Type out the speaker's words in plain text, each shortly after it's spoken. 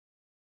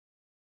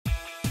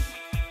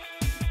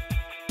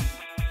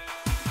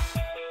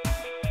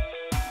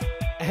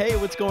Hey,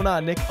 what's going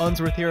on? Nick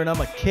Unsworth here, and I'm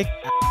a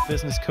kick-ass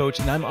business coach,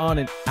 and I'm on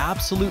an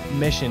absolute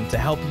mission to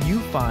help you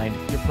find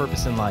your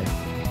purpose in life,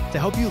 to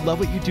help you love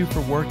what you do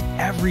for work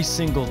every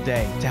single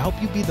day, to help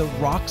you be the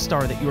rock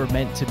star that you are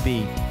meant to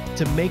be,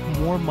 to make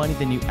more money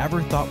than you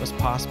ever thought was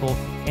possible,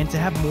 and to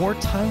have more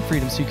time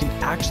freedom so you can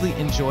actually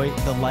enjoy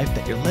the life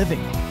that you're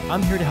living.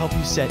 I'm here to help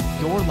you set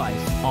your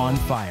life on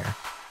fire.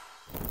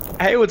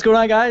 Hey, what's going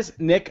on, guys?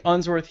 Nick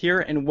Unsworth here,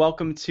 and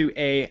welcome to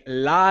a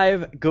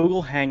live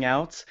Google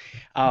Hangout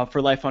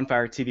for Life on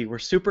Fire TV. We're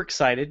super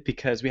excited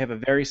because we have a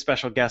very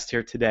special guest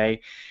here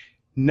today,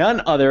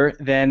 none other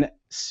than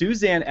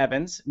Suzanne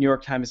Evans, New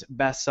York Times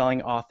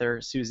best-selling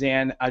author.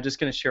 Suzanne, I'm just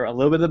going to share a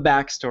little bit of the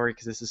backstory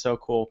because this is so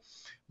cool.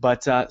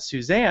 But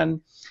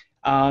Suzanne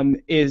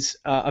is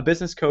a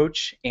business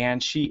coach,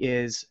 and she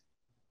is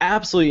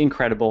absolutely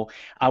incredible.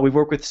 We've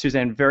worked with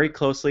Suzanne very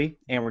closely,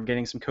 and we're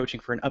getting some coaching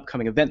for an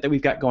upcoming event that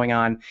we've got going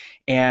on,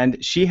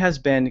 and she has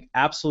been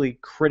absolutely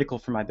critical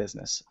for my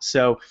business.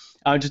 So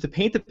just to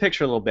paint the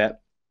picture a little bit,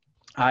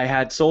 I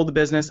had sold the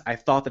business. I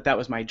thought that that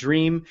was my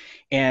dream,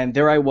 and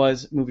there I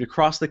was, moved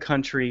across the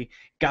country,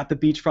 got the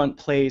beachfront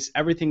place,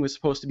 everything was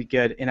supposed to be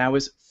good, and I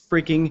was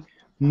freaking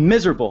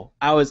miserable.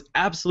 I was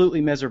absolutely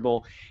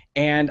miserable.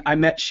 And I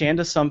met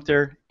Shanda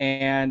Sumter,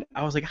 and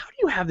I was like, how do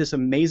you have this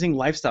amazing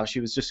lifestyle? She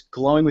was just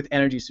glowing with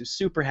energy. She was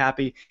super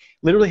happy,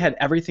 literally had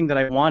everything that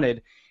I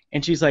wanted.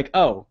 And she's like,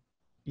 oh,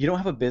 you don't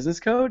have a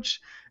business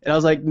coach? And I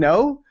was like,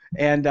 no.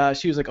 And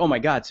she was like, oh my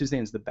God,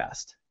 Suzanne's the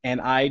best.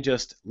 And I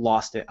just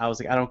lost it. I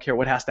was like, I don't care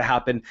what has to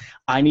happen.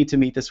 I need to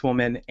meet this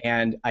woman.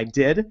 And I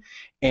did.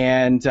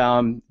 And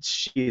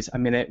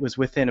it was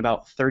within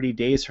about 30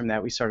 days from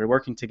that we started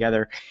working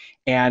together.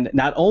 And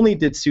not only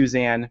did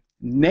Suzanne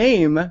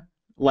name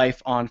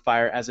Life on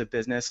Fire as a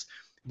business,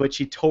 but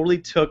she totally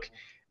took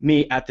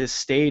me at this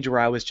stage where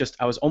I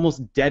was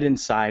almost dead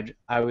inside.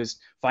 I was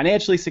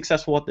financially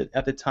successful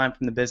at the time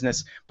from the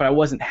business, but I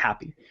wasn't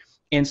happy.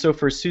 And so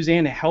for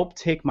Suzanne to help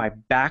take my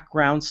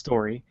background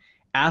story,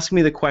 ask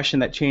me the question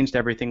that changed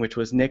everything, which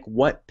was, Nick,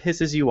 what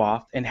pisses you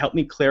off, and help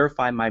me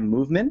clarify my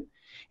movement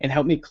and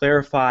help me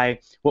clarify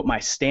what my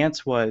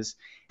stance was,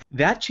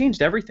 that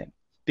changed everything.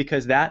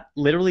 Because that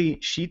literally,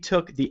 she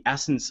took the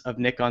essence of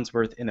Nick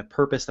Unsworth and the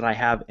purpose that I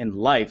have in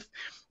life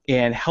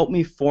and helped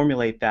me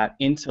formulate that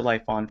into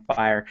Life on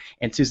Fire.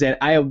 And Suzanne,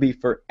 I will be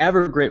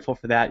forever grateful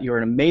for that. You're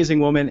an amazing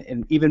woman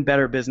and even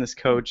better business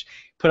coach.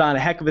 Put on a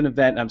heck of an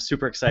event, and I'm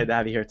super excited to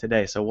have you here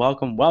today. So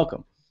welcome,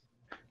 welcome.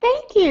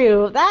 Thank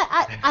you.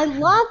 I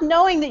love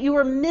knowing that you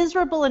were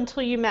miserable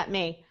until you met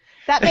me.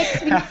 That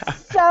makes me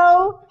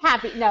so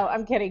happy. No,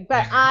 I'm kidding.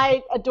 But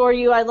I adore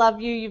you. I love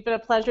you. You've been a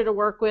pleasure to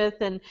work with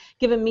and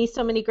given me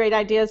so many great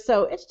ideas.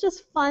 So it's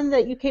just fun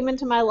that you came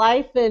into my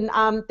life, and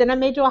then I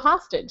made you a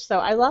hostage. So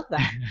I love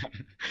that.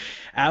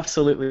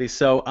 Absolutely.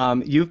 So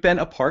you've been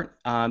a part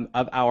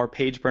of our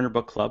Page Burner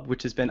Book Club,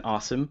 which has been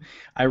awesome.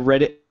 I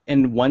read it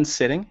in one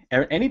sitting.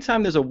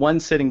 Anytime there's a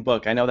one-sitting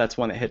book, I know that's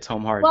one that hits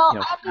home hard. Well,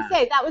 I have to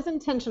say, that was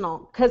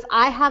intentional because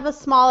I have a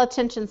small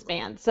attention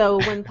span. So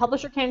when the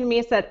publisher came to me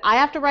and said, I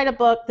have to write a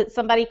book that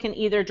somebody can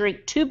either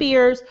drink 2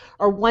 beers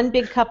or 1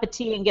 big cup of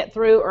tea and get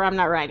through, or I'm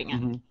not writing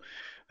it. Mm-hmm.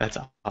 That's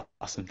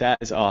awesome. That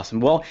is awesome.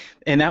 Well,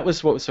 and that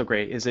was what was so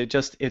great.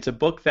 It's a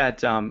book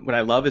that what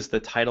I love is the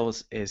title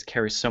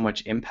carries so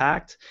much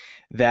impact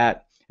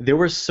that there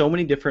were so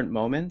many different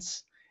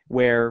moments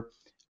where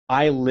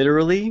I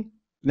literally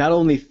not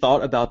only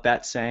thought about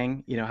that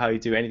saying, how you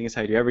do anything is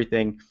how you do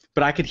everything,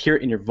 but I could hear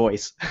it in your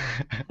voice.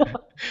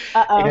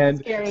 Uh-oh, and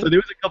scary. So there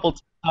was a couple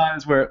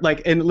times where,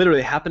 and literally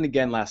it happened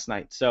again last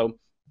night. So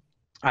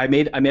I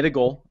made a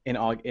goal in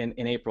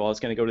April. I was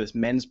going to go to this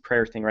men's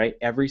prayer thing, right,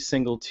 every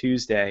single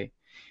Tuesday.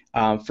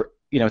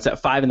 It's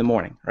at 5 in the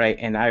morning, right?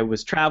 And I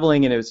was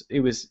traveling, and it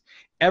was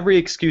every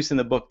excuse in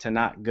the book to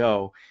not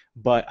go.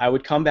 But I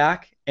would come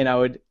back, and I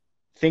would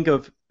think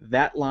of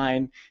that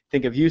line,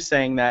 think of you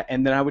saying that,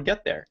 and then I would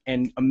get there,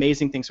 and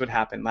amazing things would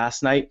happen.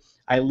 Last night,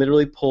 I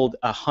literally pulled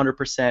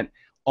 100%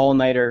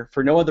 all-nighter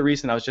for no other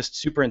reason. I was just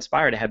super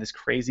inspired. I had this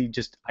crazy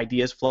just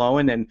ideas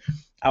flowing, and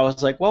I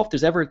was like, well, if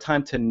there's ever a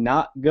time to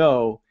not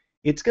go,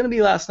 it's going to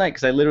be last night,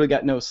 because I literally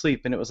got no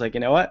sleep, and it was like, you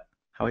know what?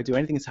 How I do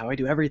anything is how I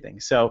do everything.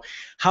 So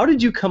how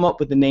did you come up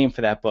with the name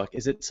for that book?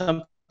 Is it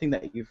something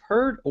that you've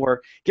heard,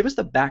 or give us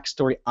the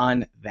backstory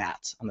on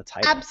that, on the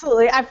title?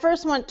 Absolutely. I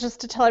first want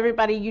just to tell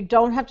everybody you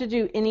don't have to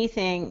do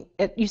anything.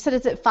 You said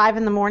it's at 5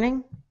 in the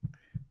morning?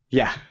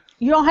 Yeah.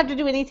 You don't have to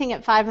do anything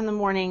at 5 in the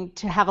morning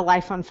to have a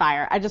life on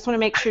fire. I just want to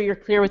make sure you're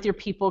clear with your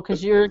people,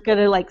 because you're going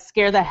to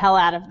scare the hell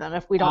out of them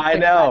if we don't. I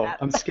know.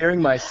 I'm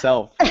scaring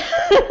myself.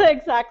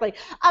 Exactly.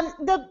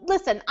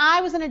 Listen,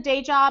 I was in a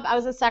day job. I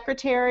was a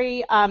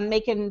secretary,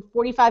 making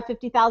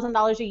 $45,000,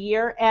 $50,000 a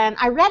year, and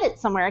I read it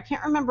somewhere. I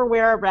can't remember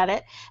where I read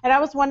it, and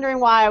I was wondering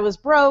why I was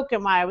broke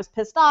and why I was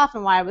pissed off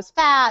and why I was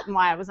fat and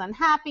why I was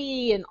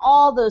unhappy and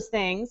all those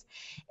things.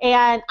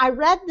 And I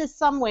read this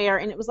somewhere,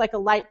 and it was like a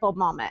light bulb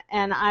moment,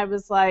 and I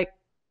was like,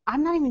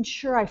 I'm not even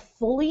sure I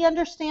fully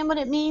understand what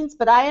it means,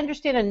 but I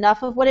understand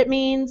enough of what it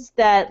means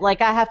that I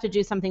have to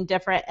do something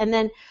different. And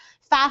then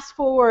fast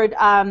forward,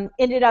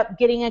 ended up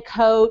getting a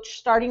coach,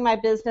 starting my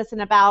business,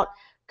 and about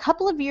a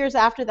couple of years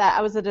after that,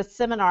 I was at a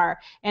seminar,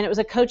 and it was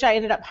a coach I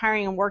ended up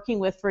hiring and working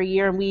with for a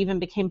year, and we even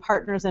became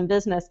partners in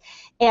business.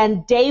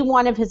 And day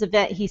one of his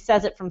event, he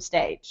says it from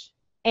stage.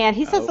 And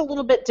he says Oh. a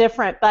little bit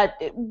different, but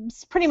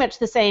it's pretty much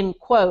the same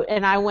quote.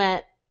 And I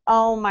went,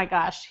 oh my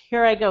gosh,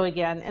 here I go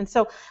again. And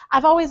so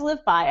I've always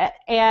lived by it.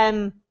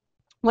 And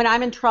when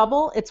I'm in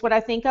trouble, it's what I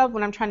think of.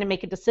 When I'm trying to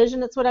make a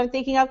decision, it's what I'm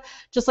thinking of.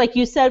 Just like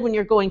you said, when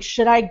you're going,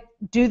 should I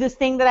do this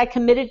thing that I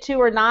committed to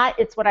or not,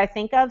 it's what I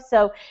think of.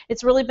 So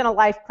it's really been a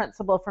life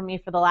principle for me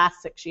for the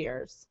last 6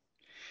 years.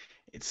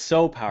 It's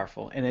so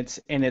powerful, and it's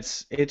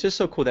just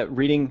so cool that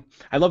reading.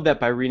 I love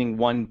that by reading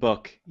one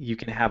book, you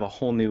can have a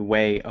whole new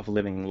way of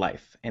living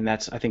life, and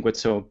that's, I think,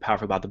 what's so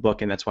powerful about the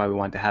book, and that's why we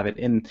want to have it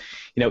in,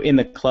 in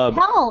the club.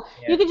 Hell,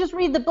 you could just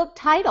read the book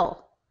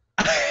title.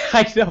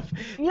 I know.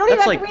 You don't even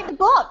have to read the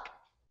book.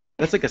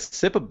 That's like a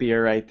sip of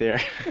beer right there.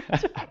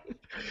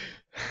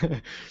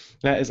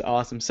 That is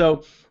awesome.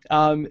 So,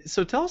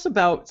 so tell us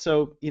about,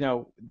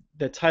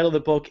 the title of the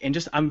book, and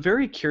just, I'm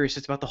very curious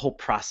just about the whole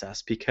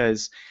process,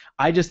 because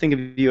I just think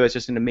of you as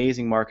just an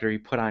amazing marketer. You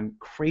put on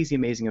crazy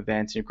amazing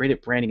events, you're great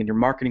at branding, and your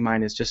marketing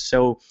mind is just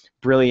so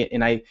brilliant.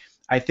 And I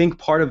think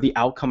part of the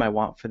outcome I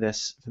want for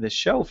this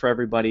show for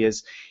everybody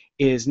is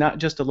not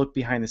just a look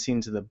behind the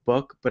scenes of the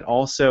book, but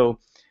also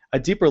a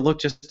deeper look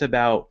just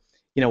about,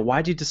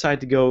 why did you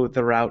decide to go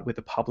the route with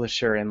a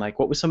publisher, and like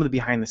what was some of the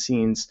behind the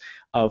scenes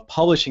of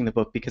publishing the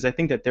book, because I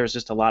think that there's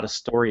just a lot of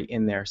story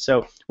in there.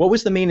 So what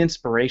was the main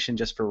inspiration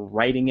just for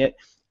writing it,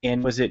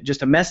 and was it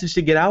just a message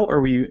to get out, or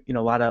were you, a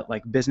lot of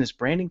like business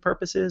branding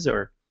purposes,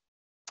 or?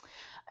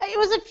 It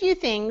was a few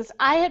things.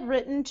 I had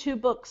written 2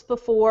 books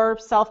before,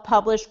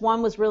 self-published.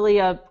 One was really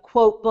a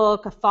quote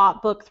book, a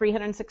thought book,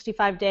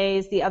 365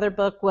 Days. The other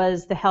book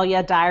was the Hell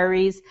Yeah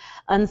Diaries,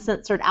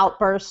 Uncensored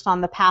Outbursts on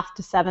the Path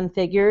to 7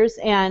 Figures.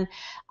 And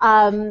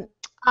I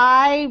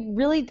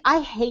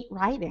hate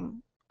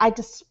writing. I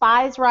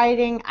despise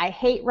writing. I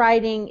hate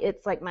writing.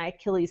 It's like my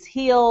Achilles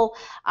heel.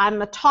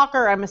 I'm a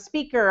talker. I'm a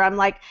speaker. I'm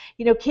like,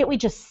 can't we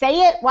just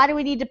say it? Why do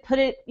we need to put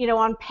it,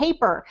 on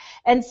paper?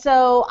 And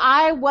so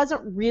I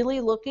wasn't really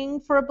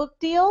looking for a book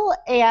deal,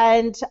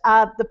 and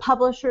the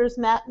publishers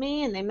met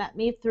me, and they met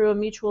me through a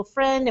mutual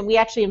friend, and we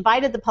actually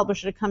invited the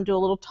publisher to come do a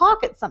little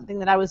talk at something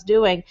that I was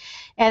doing.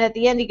 And at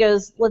the end he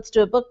goes, let's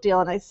do a book deal.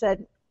 And I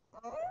said,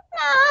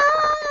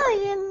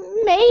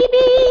 maybe,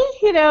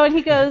 and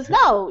he goes,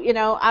 no,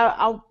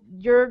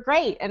 you're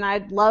great, and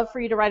I'd love for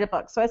you to write a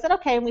book. So I said,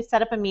 okay, and we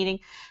set up a meeting,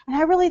 and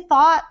I really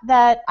thought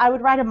that I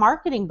would write a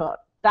marketing book.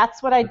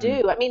 That's what I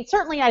do. I mean,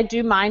 certainly I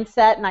do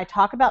mindset, and I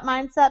talk about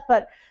mindset,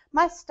 but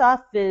my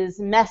stuff is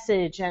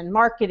message and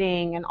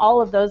marketing and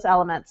all of those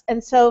elements.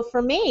 And so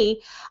for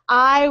me,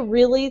 I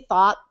really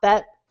thought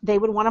that they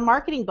would want a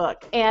marketing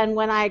book. And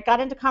when I got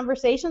into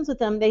conversations with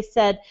them, they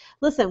said,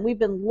 listen, we've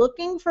been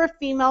looking for a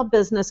female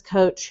business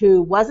coach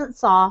who wasn't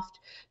soft,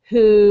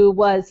 who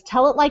was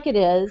tell it like it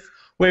is.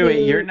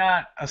 Wait, you're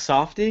not a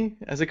softie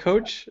as a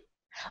coach?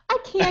 I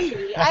can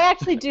be. I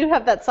actually do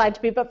have that side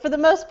to me, but for the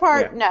most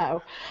part,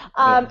 no.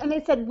 And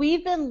they said,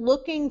 we've been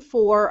looking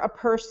for a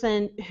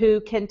person who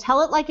can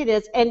tell it like it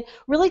is and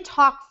really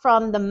talk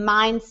from the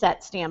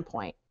mindset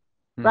standpoint,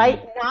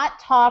 right? Not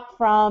talk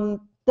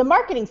from the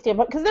marketing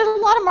standpoint, because there's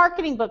a lot of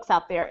marketing books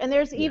out there, and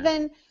there's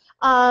even,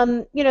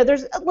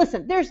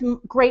 there's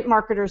great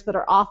marketers that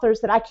are authors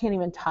that I can't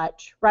even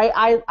touch, right?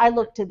 I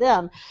look to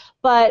them.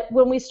 But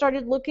when we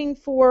started looking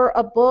for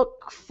a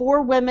book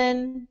for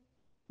women,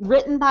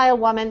 written by a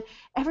woman,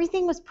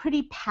 everything was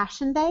pretty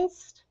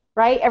passion-based,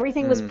 right?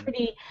 Everything was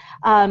pretty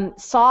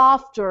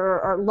soft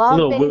or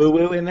love-based. A little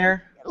woo-woo in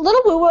there? A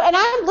little woo-woo, and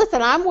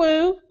I'm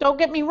woo, don't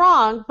get me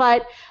wrong,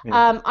 but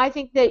I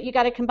think that you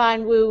got to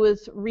combine woo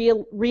with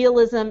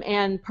realism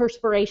and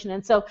perspiration,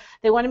 and so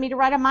they wanted me to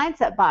write a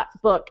mindset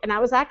book, and I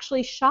was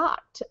actually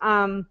shocked.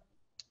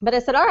 But I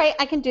said, all right,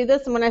 I can do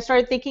this, and when I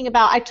started thinking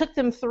about, I took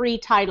them 3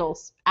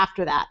 titles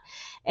after that,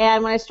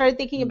 and when I started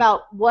thinking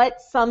about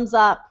what sums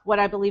up what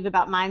I believe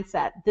about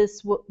mindset,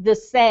 this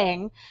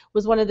saying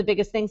was one of the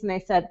biggest things, and they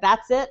said,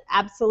 that's it,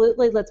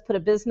 absolutely, let's put a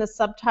business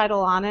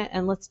subtitle on it,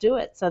 and let's do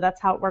it. So that's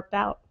how it worked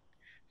out.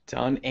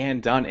 Done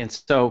and done. And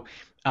so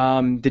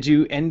did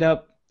you end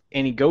up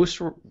any ghost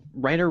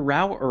writer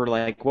route, or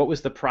like what was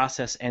the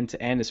process end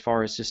to end as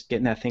far as just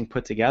getting that thing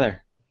put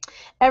together?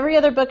 Every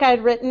other book I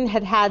had written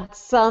had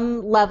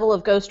some level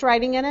of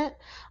ghostwriting in it.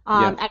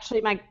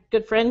 Actually, my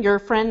good friend, your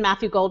friend,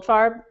 Matthew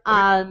Goldfarb,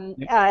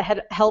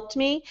 had helped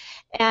me.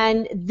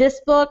 And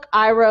this book,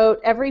 I wrote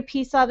every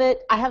piece of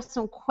it. I have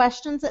some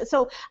questions.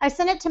 So I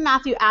sent it to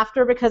Matthew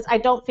after, because I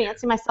don't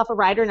fancy myself a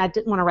writer, and I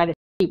didn't want to write a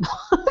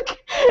book.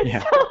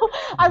 So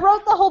I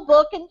wrote the whole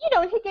book, and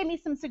he gave me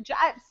some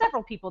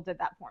several people did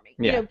that for me.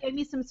 Gave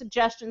me some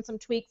suggestions, some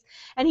tweaks,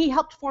 and he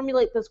helped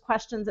formulate those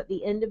questions at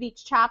the end of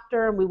each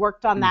chapter, and we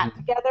worked on that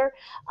together.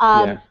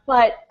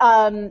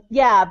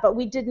 But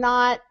we did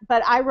not.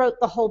 But I wrote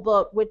the whole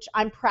book, which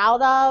I'm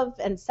proud of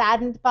and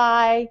saddened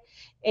by,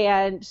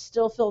 and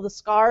still feel the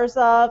scars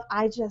of.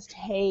 I just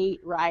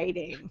hate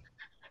writing.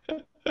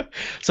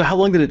 So how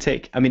long did it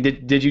take? I mean,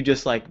 did you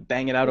just like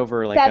bang it out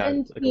over like a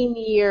 17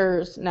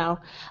 years, no.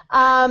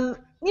 I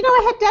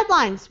had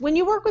deadlines. When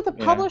you work with a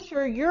yeah.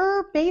 publisher,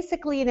 you're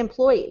basically an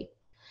employee.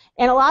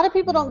 And a lot of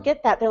people don't Mm.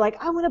 get that. They're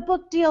like, I want a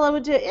book deal. I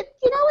would do it.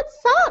 It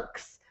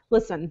sucks.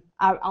 Listen,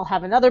 I'll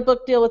have another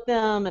book deal with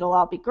them. It'll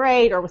all be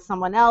great, or with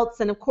someone else.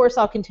 And of course,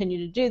 I'll continue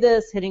to do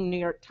this, hitting New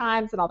York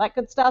Times and all that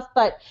good stuff.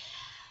 But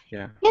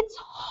Yeah. it's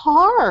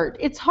hard.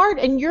 It's hard.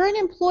 And you're an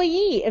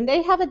employee, and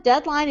they have a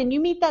deadline, and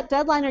you meet that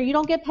deadline, or you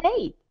don't get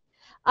paid.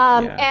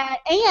 Yeah.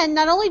 And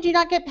not only do you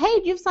not get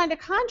paid, you've signed a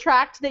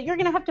contract that you're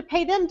going to have to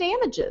pay them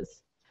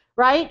damages,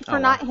 right, for Oh wow.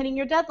 not hitting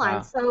your deadline.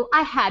 Wow. So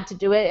I had to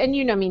do it. And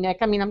you know me, Nick.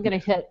 I mean, I'm going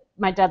to hit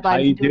my How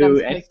deadlines you and do what I'm do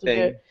supposed to do.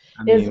 anything?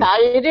 I Is mean, how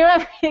you do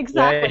it. yeah,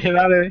 Exactly. you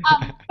know what I mean?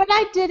 But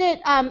I did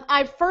it.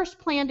 I first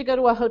planned to go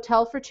to a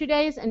hotel for 2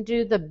 days and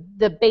do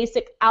the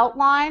basic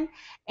outline,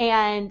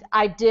 and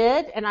I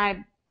did. And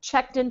I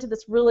checked into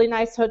this really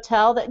nice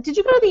hotel. Did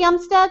you go to the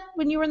Umstead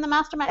when you were in the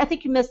mastermind? I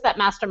think you missed that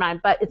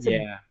mastermind, but it's a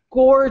Yeah.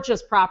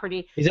 gorgeous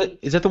property.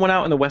 Is that the one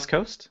out on the West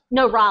Coast?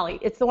 No, Raleigh.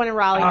 It's the one in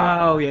Raleigh.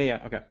 Oh, yeah, yeah.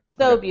 Okay.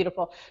 So Okay.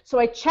 beautiful. So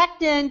I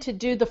checked in to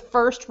do the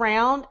first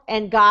round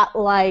and got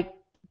like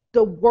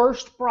the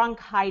worst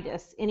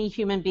bronchitis any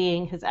human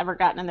being has ever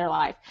gotten in their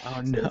life. Oh So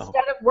no.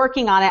 instead of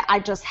working on it, I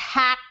just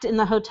hacked in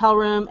the hotel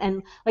room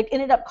and like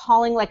ended up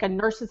calling like a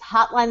nurse's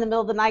hotline in the middle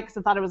of the night because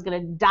I thought I was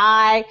going to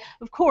die.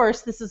 Of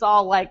course, this is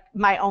all like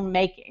my own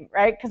making,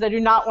 right? Because I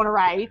do not want to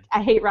write.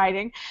 I hate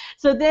writing.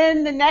 So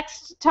then the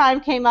next time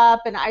came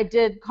up and I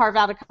did carve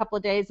out a couple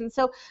of days. And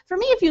so for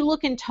me, if you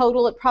look in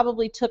total, it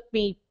probably took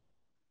me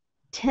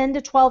 10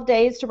 to 12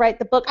 days to write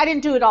the book. I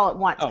didn't do it all at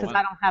once Oh because wow.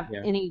 I don't have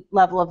Yeah. any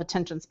level of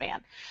attention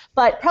span.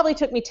 But it probably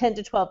took me 10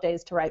 to 12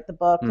 days to write the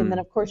book. And then,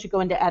 Mm. of course, you go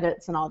into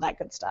edits and all that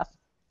good stuff.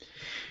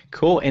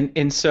 Cool.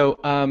 And so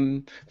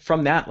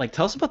from that, like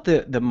tell us about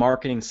the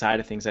marketing side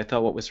of things. I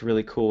thought what was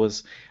really cool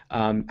was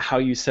how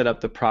you set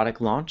up the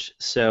product launch.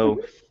 So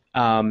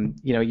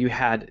you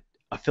had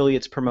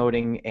affiliates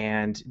promoting,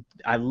 and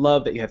I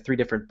love that you have three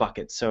different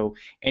buckets. So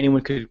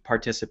anyone could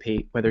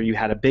participate, whether you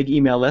had a big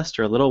email list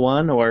or a little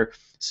one, or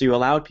so you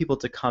allowed people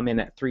to come in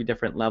at three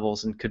different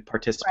levels and could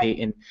participate Right.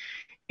 in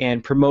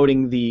and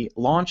promoting the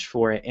launch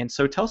for it. And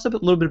so tell us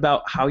little bit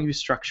about how you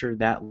structured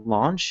that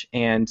launch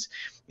and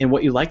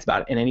what you liked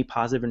about it and any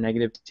positive or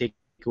negative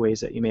takeaways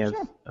that you may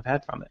Sure. have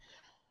had from it.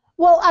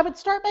 Well, I would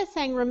start by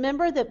saying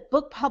remember that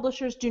book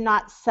publishers do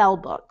not sell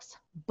books.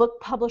 Book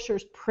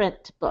publishers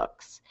print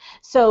books.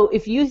 So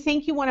if you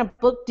think you want a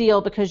book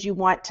deal because you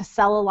want to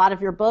sell a lot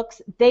of your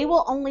books, they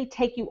will only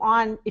take you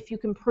on if you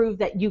can prove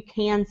that you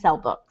can sell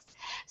books.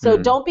 So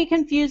don't be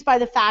confused by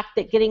the fact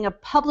that getting a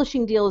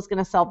publishing deal is going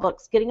to sell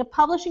books. Getting a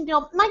publishing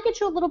deal might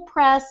get you a little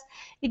press.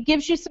 It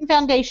gives you some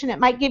foundation. It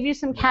might give you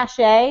some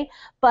cachet,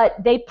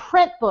 but they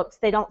print books.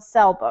 They don't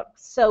sell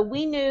books. So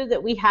we knew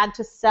that we had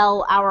to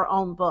sell our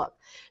own book.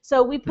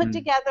 So we put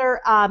together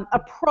a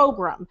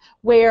program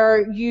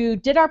where you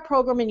did our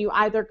program and you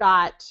either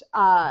got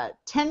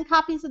 10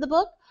 copies of the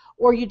book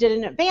or you did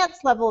an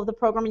advanced level of the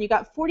program and you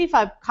got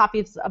 45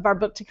 copies of our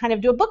book to kind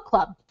of do a book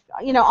club.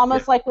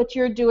 Almost like what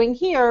you're doing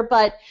here,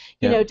 but,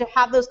 to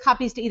have those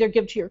copies to either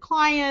give to your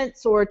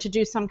clients or to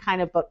do some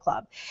kind of book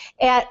club.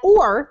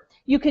 Or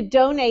you could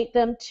donate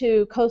them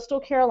to Coastal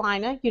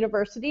Carolina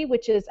University,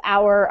 which is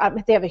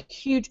they have a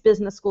huge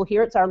business school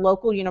here. It's our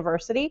local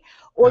university.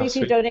 Or Oh, you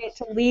can sweet. donate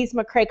to Lees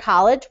McRae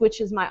College,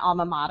 which is my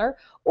alma mater.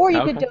 Or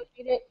you could Okay.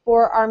 donate it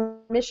for our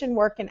mission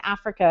work in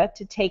Africa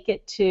to take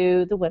it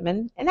to the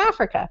women in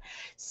Africa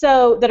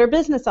that are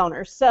business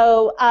owners.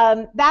 So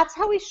that's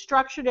how we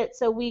structured it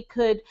so we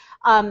could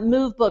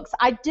move books.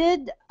 I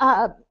did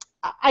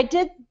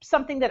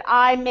something that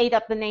I made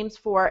up the names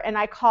for, and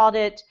I called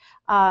it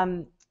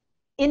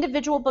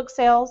individual book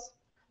sales,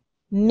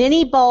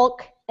 mini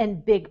bulk,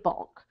 and big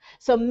bulk.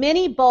 So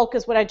mini bulk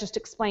is what I just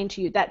explained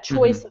to you, that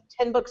choice of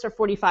 10 books or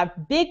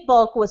 45. Big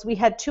bulk was we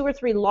had 2 or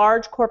 3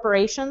 large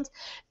corporations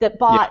that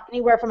bought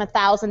anywhere from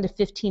 1,000 to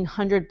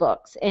 1,500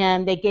 books,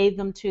 and they gave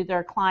them to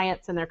their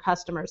clients and their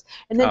customers.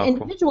 And then Oh, cool.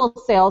 individual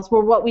sales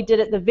were what we did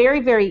at the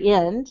very, very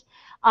end,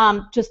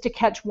 just to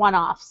catch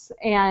one-offs,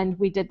 and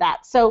we did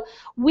that. So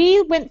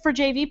we went for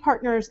JV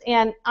partners,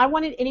 and I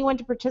wanted anyone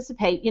to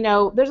participate.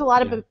 There's a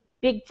lot of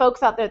big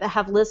folks out there that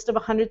have lists of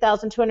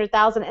 100,000,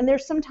 200,000, and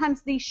there's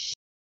sometimes these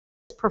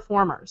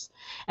performers.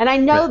 And I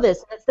know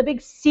this. That's the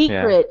big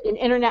secret in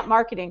internet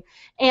marketing.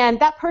 And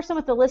that person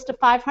with the list of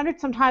 500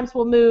 sometimes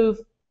will move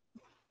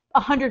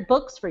 100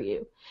 books for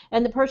you.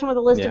 And the person with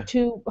a list of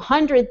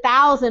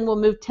 200,000 will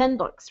move 10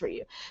 books for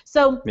you.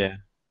 So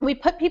we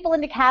put people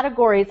into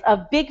categories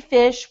of big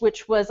fish,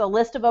 which was a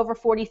list of over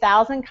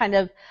 40,000, kind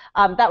of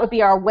that would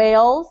be our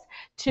whales,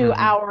 to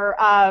our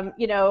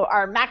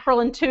our mackerel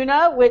and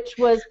tuna, which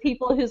was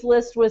people whose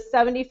list was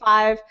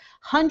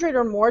 7,500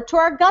 or more, to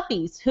our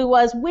guppies, who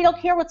was we don't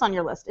care what's on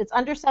your list. It's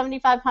under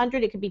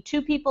 7,500. It could be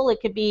 2 people.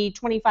 It could be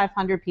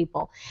 2,500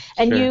 people,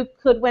 and you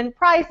could win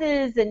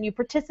prizes, and you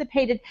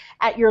participated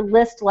at your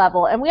list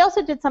level. And we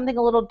also did something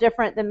a little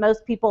different than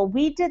most people.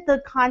 We did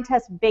the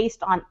contest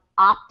based on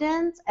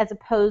opt-ins as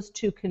opposed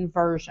to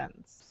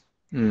conversions.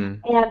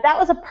 Mm. And that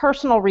was a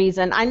personal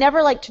reason. I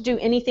never like to do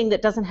anything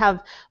that doesn't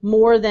have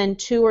more than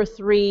 2 or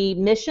 3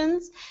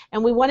 missions.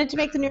 And we wanted to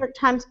make the New York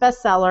Times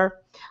bestseller.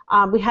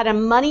 We had a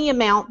money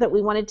amount that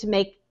we wanted to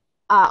make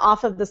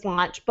off of this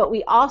launch, but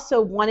we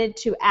also wanted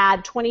to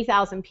add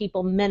 20,000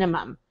 people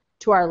minimum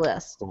to our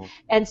list. Cool.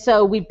 And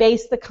so we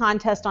based the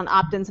contest on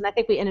opt-ins, and I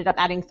think we ended up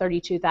adding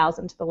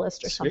 32,000 to the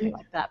list or Sweet. something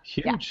like that.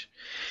 Huge. Yeah.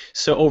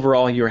 So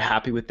overall, you're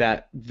happy with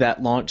that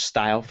launch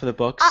style for the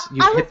books?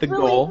 You I hit the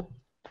really, goal,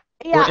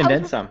 yeah, and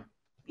then some.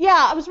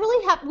 Yeah, I was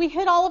really happy. We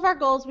hit all of our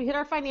goals. We hit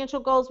our financial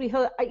goals. We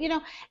hit,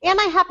 am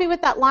I happy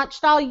with that launch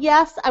style?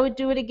 Yes, I would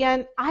do it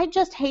again. I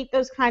just hate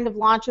those kind of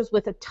launches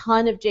with a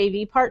ton of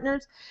JV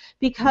partners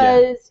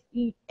because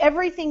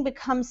everything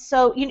becomes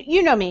so,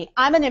 you know me,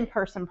 I'm an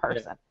in-person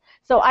person. Yeah.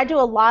 So I do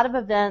a lot of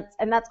events,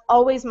 and that's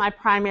always my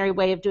primary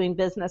way of doing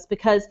business,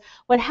 because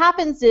what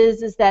happens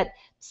is that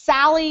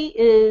Sally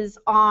is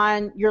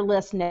on your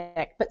list,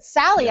 Nick, but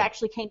Sally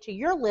actually came to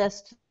your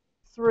list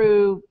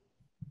through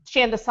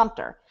Shanda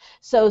Sumter.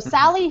 So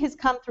Sally has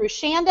come through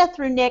Shanda,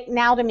 through Nick,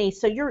 now to me.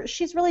 So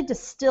she's really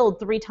distilled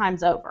 3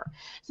 times over.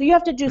 So you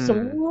have to do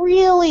some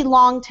really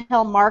long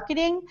tail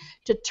marketing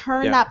to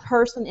turn that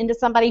person into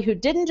somebody who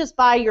didn't just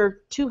buy your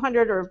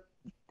 $200 or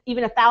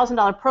even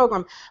 $1,000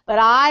 program, but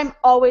I'm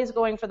always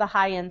going for the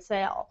high-end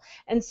sale.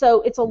 And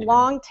so it's a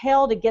long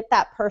tail to get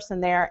that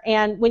person there.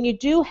 And when you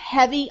do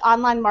heavy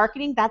online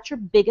marketing, that's your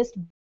biggest.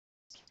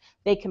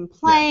 They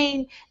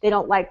complain. They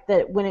don't like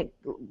that when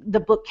the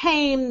book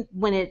came.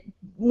 When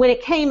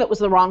it came, it was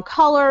the wrong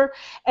color.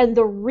 And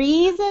the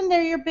reason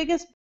they're your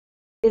biggest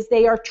is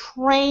they are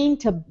trained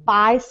to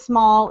buy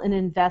small and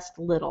invest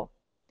little.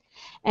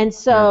 And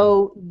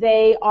so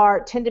they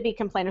tend to be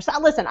complainers. So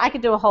listen, I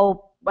could do a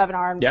whole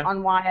webinar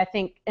on why I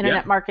think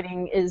internet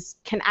marketing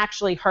can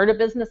actually hurt a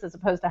business as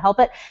opposed to help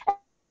it.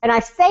 And I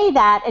say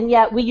that, and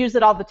yet we use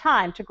it all the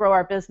time to grow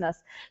our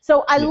business.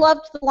 So I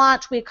loved the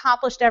launch. We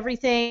accomplished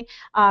everything.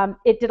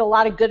 It did a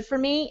lot of good for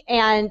me,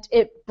 and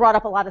it brought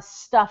up a lot of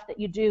stuff that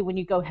you do when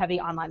you go heavy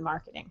online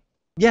marketing.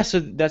 Yeah,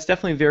 so that's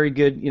definitely very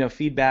good,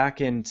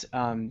 feedback and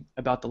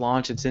about the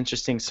launch. It's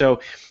interesting. So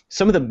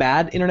some of the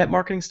bad internet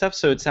marketing stuff.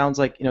 So it sounds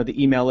like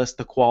the email list,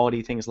 the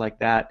quality, things like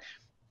that.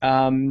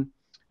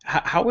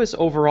 How was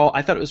overall?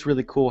 I thought it was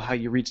really cool how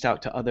you reached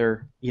out to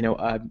other,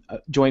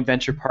 joint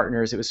venture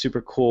partners. It was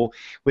super cool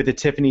with the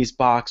Tiffany's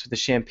box, with the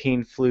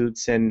champagne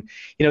flutes, and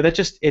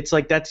it's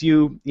like that's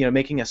you,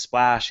 making a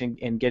splash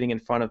and getting in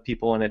front of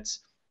people, and it's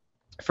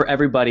for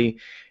everybody.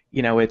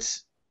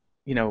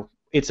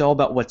 It's all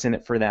about what's in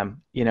it for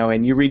them,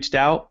 And you reached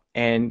out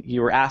and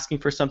you were asking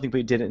for something, but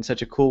you did it in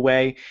such a cool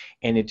way,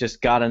 and it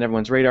just got on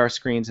everyone's radar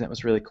screens, and it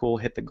was really cool.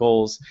 Hit the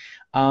goals.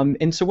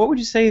 And so, what would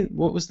you say?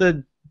 What was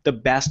the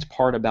best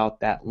part about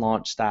that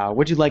launch style?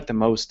 What did you like the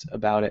most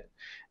about it?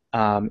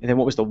 And then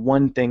what was the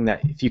one thing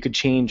that if you could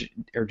change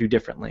or do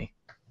differently?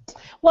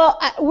 Well,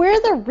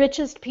 we're the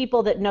richest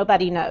people that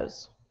nobody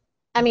knows.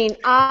 I mean,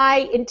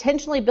 I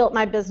intentionally built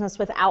my business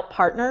without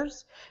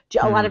partners.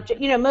 A lot of,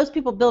 most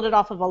people build it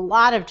off of a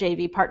lot of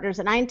JV partners,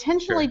 and I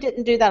intentionally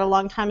didn't do that a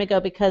long time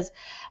ago because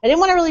I didn't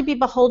want to really be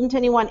beholden to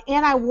anyone,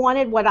 and I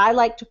wanted what I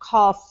like to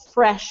call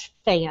fresh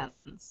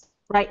fans.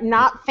 Right,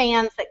 not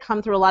fans that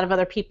come through a lot of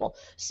other people.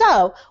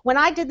 So when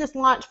I did this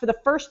launch for the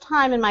first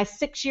time in my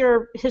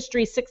 6-year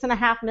history,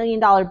 $6.5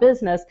 million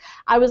business,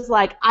 I was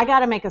like, I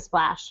got to make a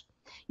splash.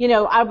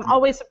 I'm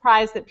always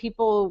surprised that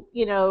people,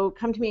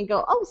 come to me and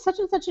go, oh, such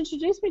and such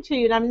introduced me to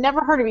you, and I've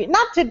never heard of you.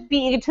 Not to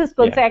be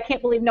egotistical and say I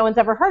can't believe no one's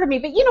ever heard of me,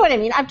 but you know what I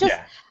mean.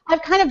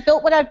 I've kind of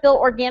built what I've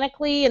built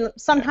organically and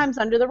sometimes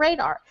under the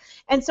radar.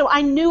 And so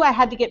I knew I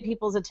had to get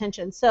people's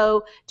attention.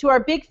 So to our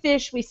big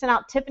fish, we sent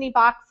out Tiffany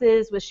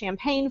boxes with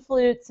champagne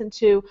flutes, and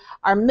to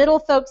our middle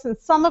folks and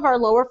some of our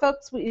lower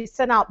folks, we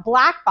sent out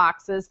black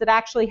boxes that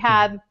actually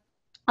had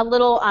a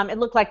little, it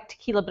looked like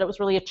tequila, but it was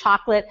really a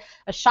shot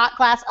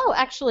glass. Oh,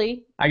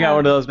 actually. I got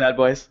one of those bad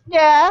boys.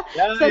 Yeah.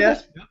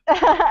 Yeah.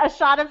 A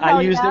shot of hell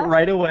I used it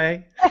right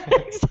away.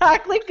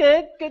 Exactly.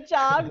 Good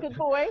job. Good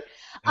boy.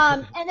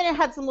 And then it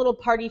had some little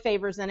party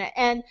favors in it.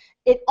 And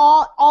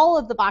all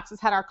of the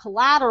boxes had our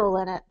collateral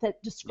in it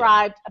that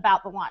described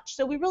about the launch.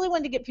 So we really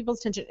wanted to get people's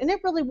attention. And it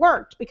really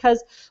worked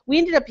because we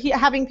ended up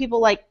having people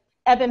like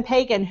Eben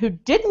Pagan, who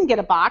didn't get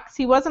a box.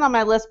 He wasn't on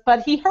my list,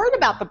 but he heard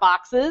about the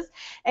boxes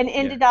and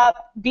ended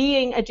up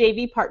being a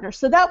JV partner.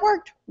 So that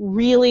worked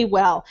really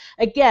well.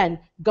 Again,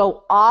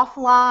 go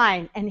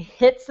offline and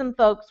hit some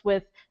folks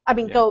with,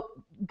 go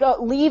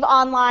leave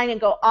online and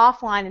go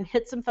offline and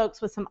hit some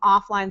folks with some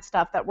offline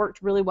stuff. That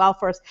worked really well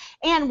for us.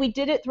 And we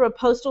did it through a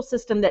postal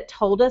system that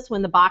told us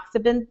when the box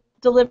had been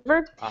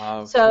delivered.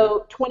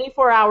 So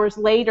 24 hours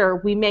later,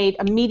 we made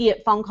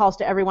immediate phone calls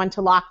to everyone to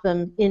lock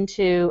them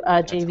into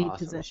a JV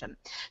position.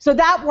 So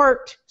that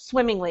worked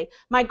swimmingly.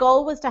 My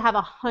goal was to have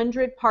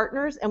 100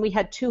 partners, and we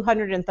had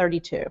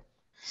 232.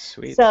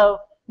 Sweet. So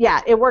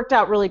yeah, it worked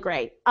out really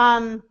great.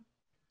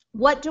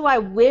 What do I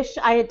wish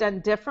I had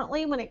done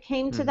differently when it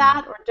came to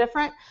that, or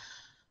different?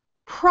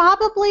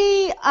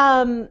 Probably,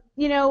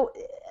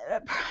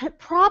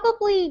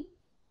 Probably,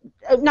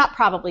 not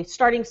probably,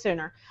 starting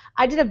sooner.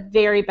 I did a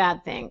very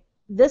bad thing.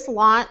 This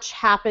launch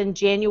happened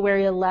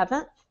January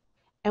 11th,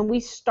 and we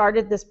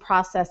started this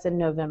process in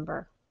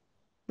November.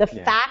 The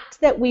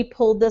fact that we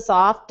pulled this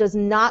off does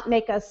not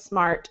make us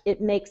smart.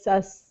 It makes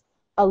us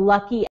a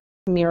lucky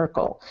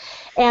miracle.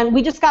 And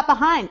we just got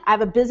behind. I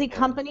have a busy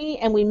company,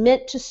 and we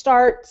meant to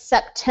start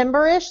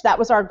September-ish. That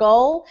was our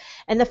goal.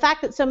 And the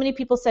fact that so many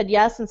people said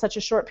yes in such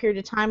a short period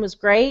of time was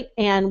great,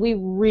 and we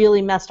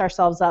really messed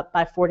ourselves up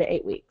by 4 to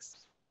 8 weeks.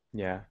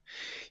 Yeah.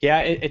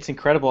 Yeah, it's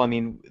incredible. I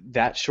mean,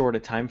 that short a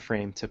time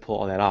frame to pull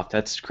all that off,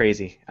 that's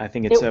crazy. I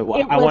think it's I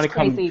want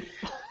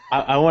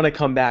to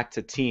come back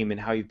to team and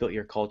how you built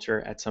your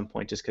culture at some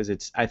point, just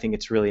because I think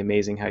it's really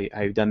amazing how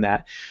you've done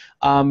that.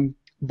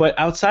 But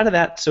outside of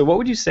that, so what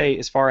would you say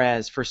as far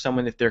as for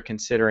someone if they're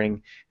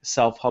considering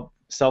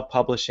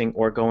self-publishing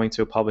or going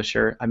to a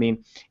publisher? I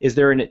mean,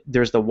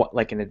 there's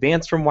like an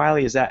advance from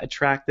Wiley? Is that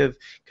attractive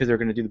because they're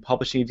going to do the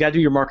publishing? You've got to do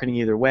your marketing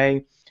either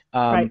way.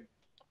 Right.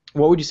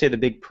 What would you say the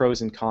big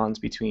pros and cons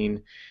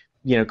between,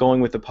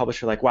 going with a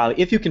publisher like Wiley,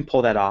 if you can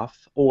pull that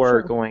off,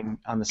 or going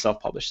on the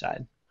self-published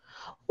side?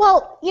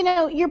 Well,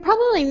 you're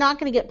probably not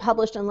going to get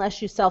published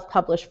unless you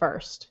self-publish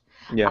first.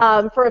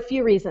 Yeah. For a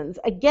few reasons.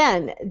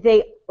 Again,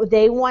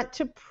 they want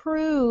to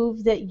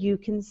prove that you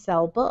can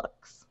sell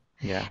books.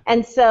 Yeah.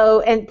 And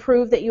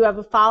prove that you have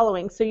a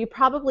following. So you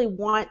probably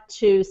want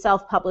to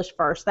self-publish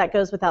first. That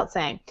goes without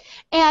saying.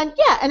 And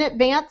yeah, an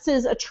advance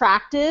is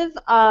attractive.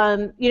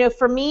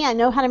 For me, I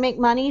know how to make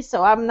money,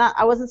 so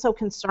I wasn't so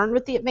concerned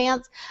with the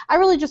advance. I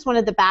really just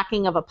wanted the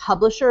backing of a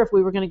publisher if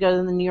we were going to go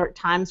to the New York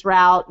Times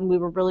route, and we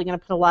were really going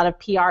to put a lot of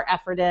PR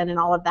effort in and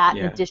all of that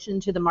in addition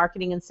to the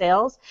marketing and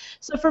sales.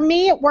 So for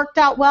me, it worked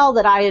out well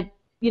that I had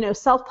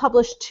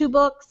self-published 2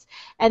 books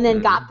and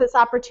then got this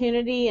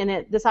opportunity,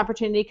 and this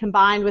opportunity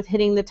combined with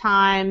hitting the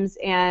Times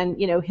and,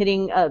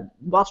 hitting a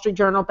Wall Street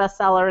Journal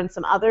bestseller and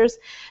some others.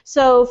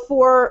 So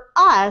for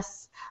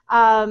us,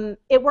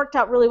 it worked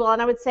out really well,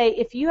 and I would say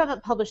if you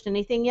haven't published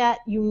anything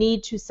yet, you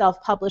need to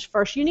self-publish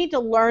first. You need to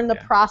learn the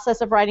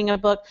process of writing a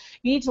book.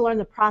 You need to learn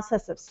the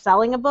process of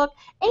selling a book,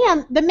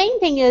 and the main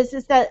thing is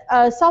that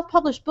a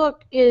self-published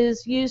book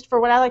is used for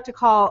what I like to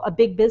call a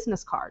big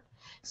business card.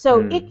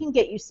 So it can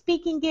get you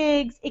speaking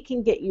gigs, it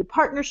can get you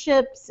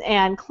partnerships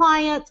and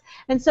clients,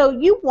 and so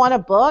you want a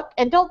book,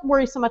 and don't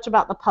worry so much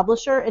about the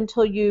publisher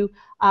until you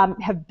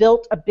have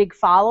built a big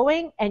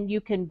following and you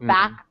can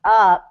back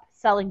up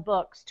selling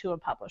books to a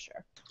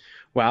publisher.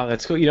 Wow,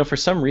 that's cool. For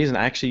some reason,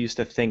 I actually used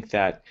to think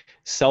that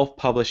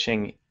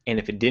self-publishing, and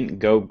if it didn't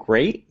go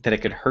great, that it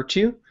could hurt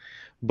you.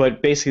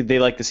 But basically, they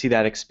like to see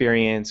that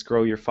experience,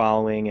 grow your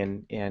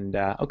following, and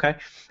okay.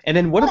 And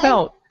then what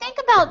about? Think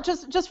about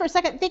just for a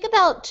second. Think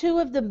about 2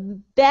 of the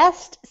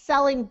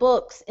best-selling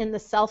books in the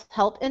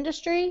self-help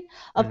industry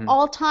of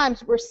all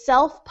times were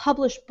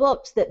self-published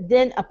books that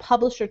then a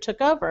publisher took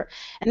over,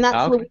 and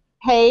that's Louise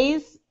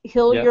Hay's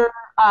Heal Your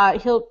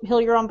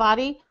Own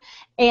Body,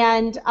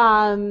 and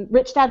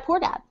Rich Dad Poor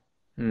Dad.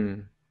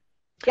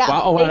 Yeah,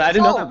 wow, oh, I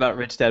didn't know that about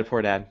Rich Dad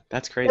Poor Dad.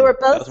 That's crazy. They were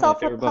both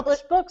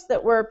self-published books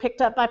that were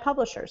picked up by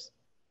publishers.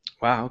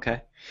 Wow,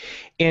 okay.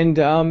 And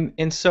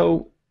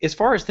so as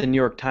far as the New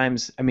York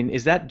Times, I mean,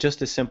 is that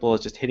just as simple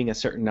as just hitting a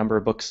certain number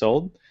of books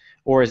sold?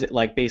 Or is it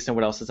like based on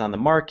what else is on the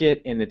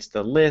market and it's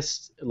the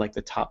list, like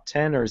the top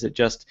 10, or is it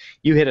just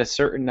you hit a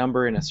certain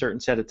number in a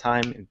certain set of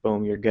time and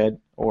boom, you're good?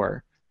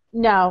 Or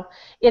no,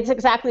 it's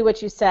exactly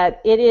what you said.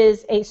 It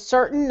is a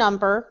certain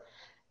number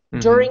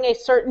during a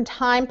certain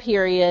time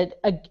period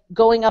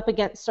going up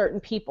against certain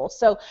people.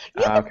 So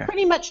you can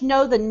pretty much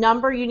know the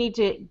number you need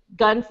to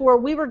gun for.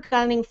 We were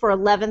gunning for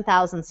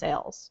 11,000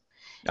 sales.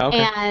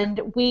 Okay.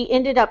 And we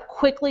ended up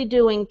quickly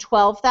doing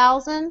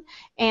 12,000,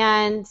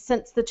 and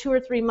since the 2 or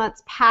 3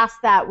 months past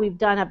that, we've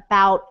done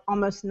about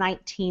almost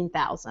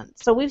 19,000.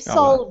 So we've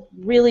sold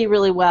really,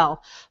 really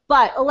well.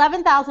 But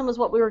 11,000 was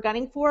what we were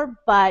gunning for,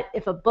 but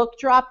if a book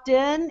dropped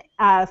in,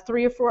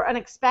 3 or 4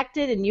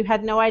 unexpected, and you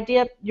had no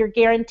idea, you're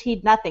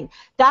guaranteed nothing.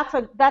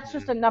 That's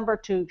just a number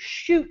to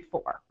shoot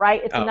for,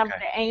 right? It's a number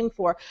to aim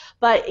for.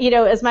 But,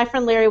 as my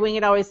friend Larry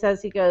Wingett always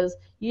says, he goes,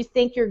 you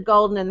think you're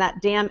golden in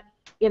that damn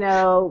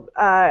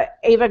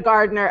Ava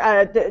Gardner,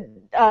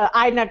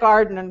 Ina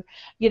Gardner,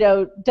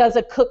 does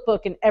a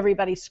cookbook and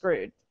everybody's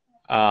screwed.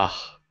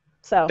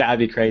 So that'd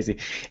be crazy.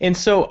 And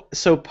so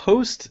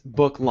post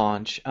book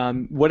launch,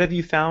 what have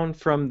you found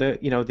from the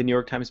the New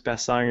York Times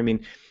bestseller? I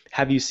mean,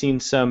 have you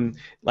seen some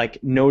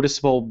like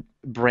noticeable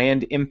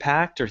brand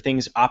impact or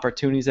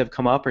opportunities that have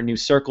come up or new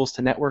circles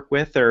to network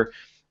with, or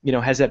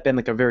has that been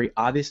like a very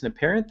obvious and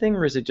apparent thing,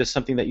 or is it just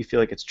something that you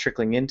feel like it's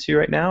trickling into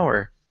right now,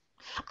 or?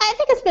 I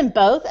think it's been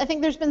both. I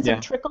think there's been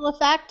some trickle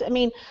effect. I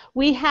mean,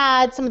 we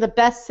had some of the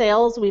best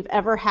sales we've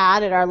ever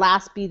had at our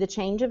last Be the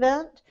Change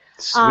event.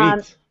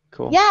 Sweet.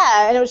 Cool.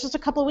 Yeah, and it was just a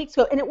couple of weeks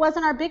ago, and it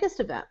wasn't our biggest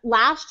event.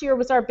 Last year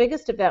was our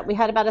biggest event. We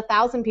had about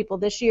 1,000 people.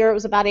 This year it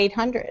was about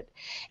 800,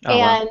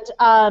 it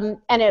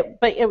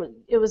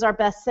was our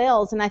best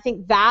sales, and I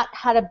think that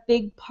had a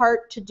big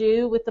part to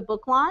do with the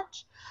book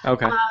launch.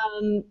 Okay.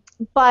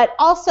 But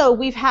also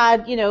we've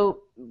had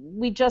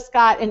we just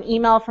got an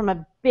email from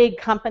a big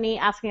company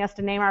asking us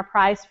to name our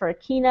price for a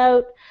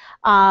keynote.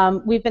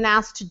 We've been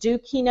asked to do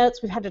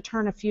keynotes. We've had to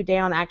turn a few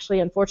down, actually.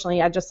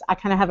 Unfortunately, I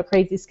kind of have a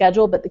crazy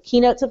schedule, but the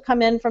keynotes have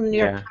come in from New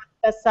York Times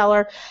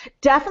bestseller.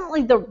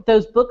 Definitely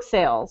those book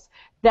sales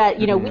that,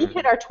 we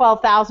hit our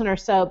 12,000 or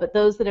so, but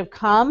those that have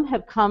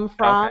come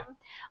from. Okay.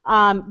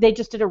 They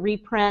just did a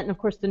reprint, and of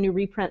course the new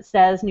reprint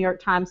says New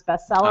York Times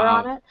bestseller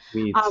on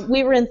it.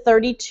 We were in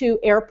 32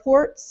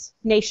 airports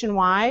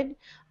nationwide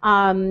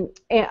on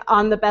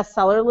the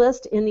bestseller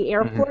list in the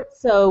airport.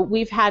 So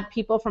we've had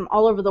people from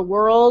all over the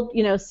world,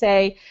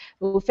 say,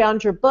 "We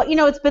found your book."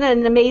 It's been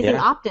an amazing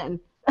opt-in.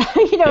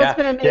 It's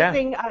been an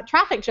amazing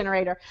traffic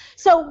generator.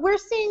 So we're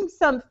seeing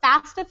some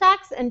fast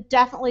effects and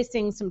definitely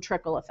seeing some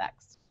trickle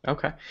effects.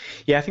 Okay.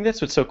 Yeah, I think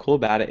that's what's so cool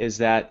about it is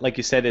that, like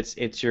you said,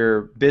 it's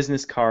your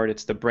business card,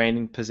 it's the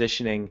branding,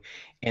 positioning,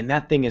 and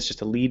that thing is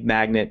just a lead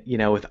magnet,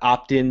 with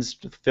opt-ins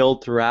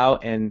filled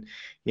throughout and,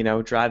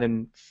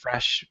 driving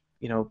fresh,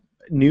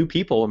 new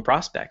people and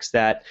prospects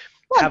that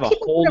have a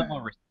whole lot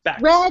of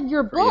respect. Read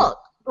your book,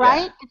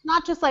 right? Yeah. It's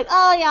not just like,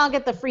 oh yeah, I'll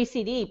get the free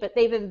CD, but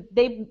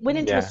they went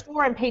into a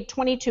store and paid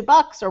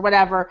 $22 or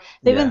whatever.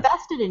 They've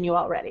invested in you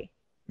already.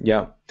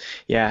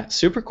 Yeah,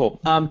 super cool.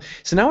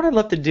 So now what I'd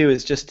love to do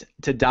is just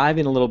to dive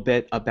in a little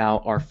bit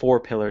about our 4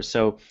 pillars.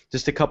 So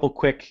just a couple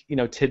quick,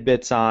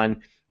 tidbits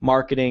on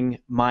marketing,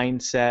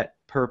 mindset,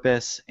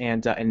 purpose,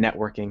 and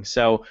networking.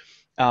 So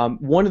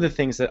one of the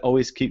things that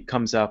always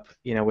comes up,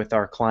 with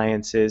our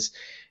clients is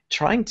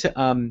trying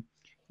to,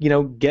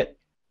 get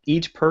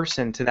each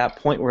person to that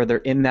point where they're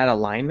in that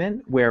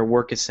alignment where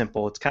work is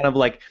simple. It's kind of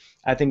like,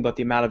 I think about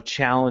the amount of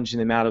challenge and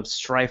the amount of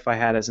strife I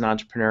had as an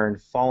entrepreneur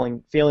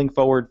and failing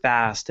forward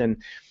fast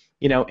and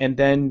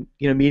then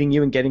meeting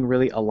you and getting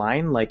really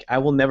aligned. Like, I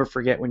will never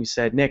forget when you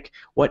said, "Nick,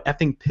 what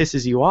effing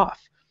pisses you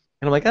off?"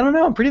 And I'm like, I don't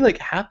know, I'm pretty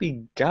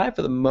happy guy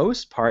for the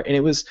most part. And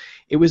it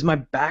was my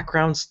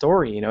background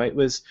story, it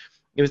was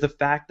the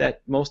fact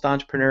that most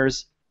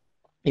entrepreneurs,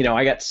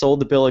 I got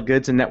sold the bill of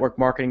goods in network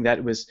marketing that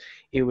it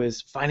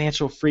was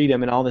financial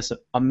freedom and all this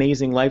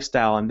amazing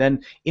lifestyle, and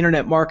then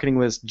internet marketing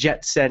was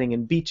jet setting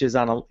and beaches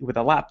with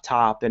a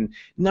laptop, and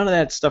none of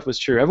that stuff was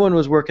true. Everyone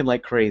was working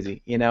like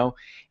crazy,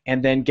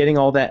 and then getting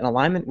all that in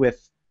alignment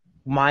with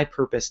my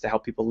purpose to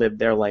help people live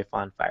their life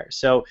on fire.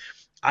 So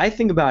I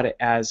think about it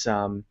as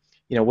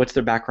what's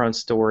their background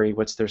story,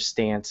 what's their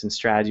stance and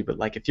strategy, but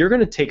if you're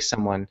going to take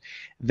someone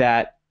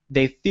that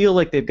they feel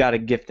like they've got a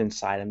gift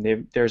inside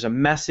them, there's a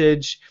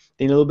message,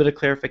 they need a little bit of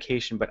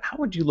clarification, but how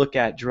would you look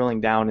at drilling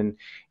down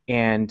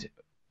and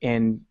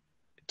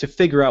to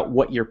figure out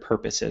what your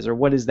purpose is, or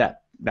what is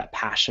that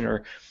passion,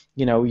 or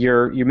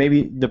you're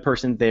maybe the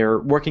person, they're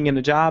working in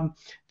a job,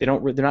 they're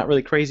not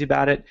really crazy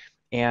about it,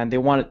 and they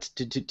want it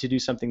to do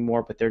something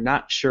more, but they're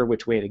not sure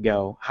which way to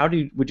go.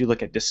 Would you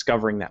look at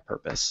discovering that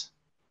purpose?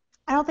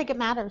 I don't think it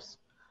matters.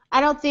 I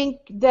don't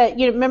think that,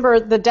 remember,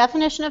 the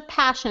definition of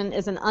passion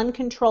is an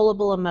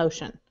uncontrollable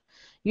emotion.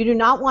 You do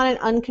not want an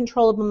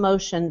uncontrollable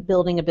emotion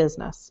building a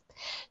business.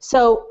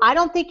 So I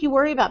don't think you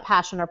worry about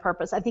passion or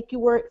purpose. I think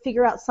you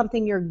figure out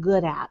something you're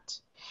good at.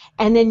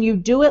 And then you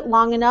do it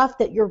long enough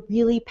that you're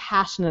really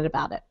passionate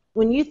about it.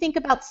 When you think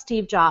about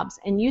Steve Jobs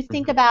and you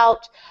think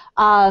about,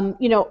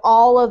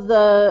 all of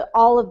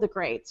the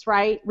greats,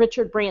 right?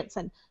 Richard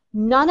Branson.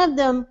 None of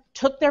them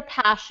took their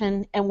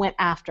passion and went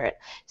after it.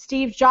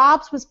 Steve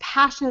Jobs was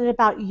passionate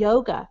about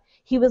yoga.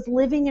 He was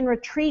living in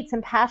retreats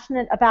and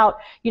passionate about,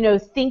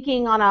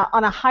 thinking on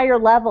a higher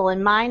level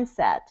and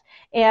mindset.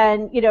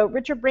 And,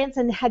 Richard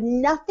Branson had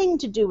nothing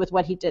to do with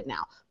what he did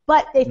now.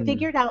 But they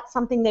figured out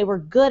something they were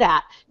good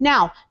at.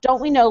 Now,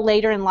 don't we know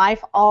later in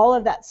life all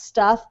of that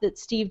stuff that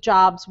Steve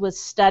Jobs was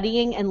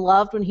studying and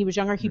loved when he was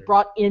younger, he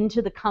brought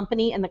into the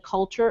company and the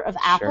culture of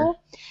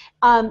Apple?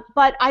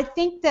 But I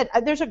think that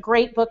there's a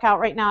great book out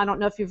right now, I don't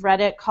know if you've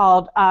read it,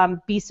 called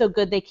Be So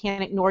Good They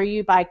Can't Ignore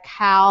You by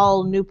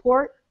Cal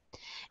Newport.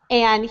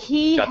 And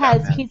he's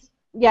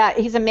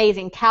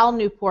amazing. Cal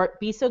Newport,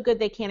 Be So Good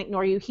They Can't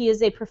Ignore You. He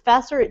is a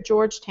professor at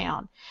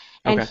Georgetown.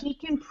 And he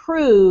can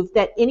prove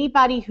that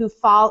anybody who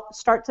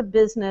starts a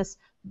business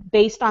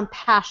based on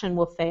passion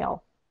will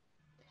fail.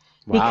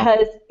 Wow.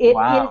 Because it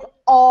is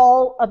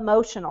all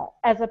emotional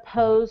as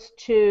opposed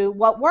to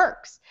what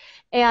works.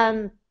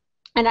 And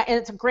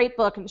it's a great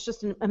book, and it's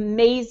just an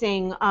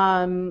amazing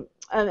amount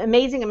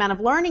of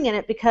learning in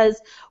it, because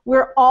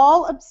we're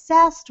all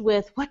obsessed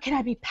with what can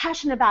I be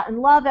passionate about and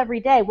love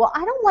every day. Well,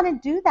 I don't want to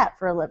do that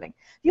for a living.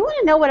 If you want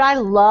to know what I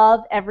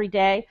love every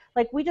day,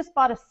 we just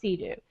bought a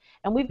Sea-Doo.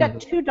 And we've got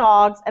 2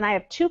 dogs, and I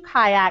have 2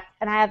 kayaks,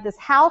 and I have this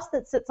house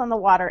that sits on the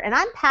water, and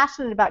I'm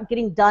passionate about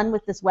getting done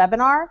with this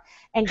webinar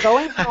and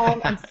going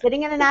home and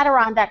sitting in an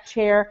Adirondack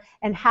chair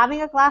and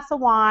having a glass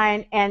of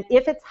wine, and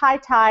if it's high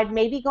tide,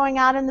 maybe going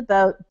out in the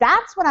boat.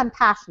 That's what I'm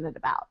passionate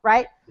about,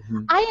 right?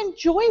 I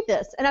enjoy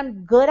this, and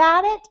I'm good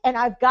at it, and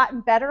I've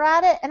gotten better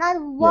at it, and I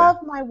love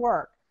my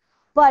work.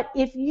 But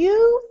if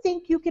you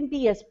think you can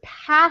be as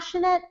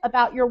passionate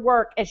about your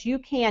work as you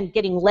can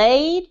getting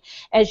laid,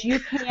 as you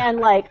can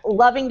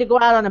loving to go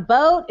out on a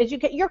boat, as you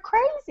can, you're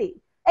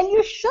crazy. And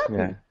you shouldn't,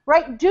 Yeah.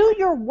 right? Do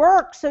your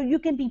work so you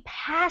can be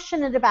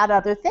passionate about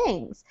other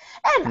things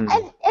and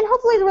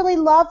hopefully really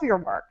love your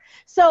work.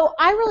 So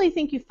I really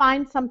think you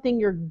find something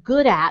you're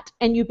good at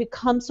and you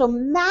become so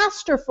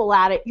masterful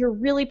at it, you're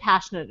really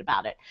passionate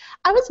about it.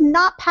 I was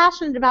not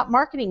passionate about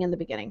marketing in the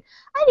beginning.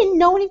 I didn't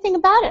know anything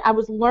about it. I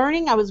was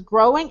learning, I was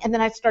growing, and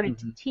then I started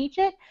to teach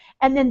it.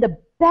 And then the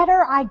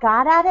better I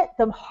got at it,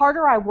 the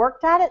harder I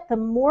worked at it, the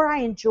more I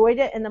enjoyed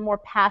it and the more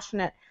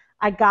passionate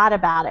I got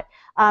about it.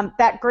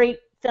 That great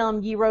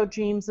film Jiro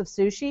Dreams of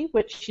Sushi,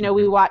 which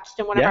we watched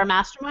in one of our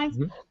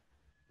masterminds,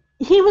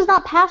 he was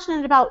not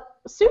passionate about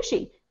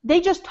sushi. They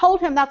just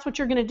told him that's what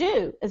you're going to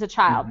do as a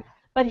child.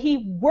 But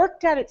he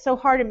worked at it so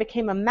hard and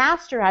became a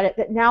master at it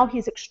that now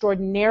he's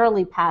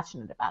extraordinarily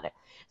passionate about it.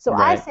 So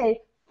I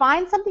say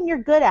find something you're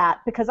good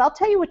at, because I'll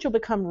tell you what you'll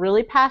become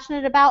really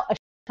passionate about: a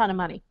ton of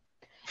money.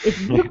 If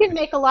you can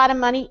make a lot of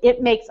money,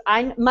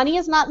 money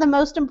is not the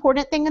most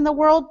important thing in the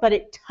world, but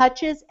it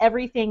touches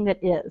everything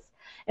that is.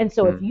 And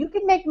so if you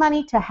can make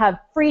money to have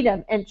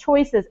freedom and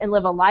choices and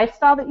live a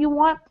lifestyle that you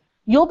want,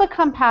 you'll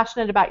become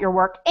passionate about your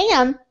work.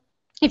 And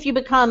if you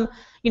become,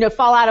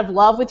 fall out of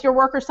love with your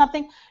work or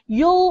something,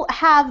 you'll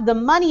have the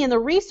money and the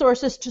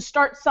resources to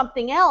start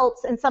something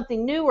else and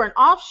something new or an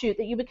offshoot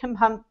that you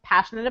become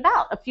passionate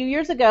about. A few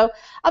years ago,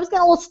 I was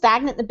getting a little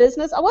stagnant in the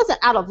business. I wasn't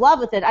out of love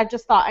with it. I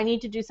just thought I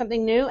need to do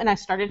something new, and I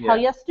started Hell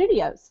Yes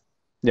Studios.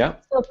 Yeah.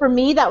 So for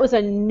me, that was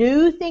a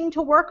new thing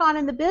to work on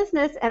in the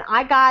business, and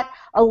I got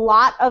a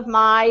lot of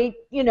my,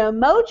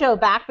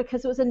 mojo back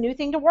because it was a new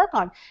thing to work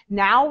on.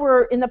 Now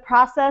we're in the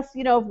process,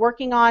 of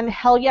working on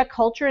Hell Yeah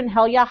Culture and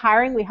Hell Yeah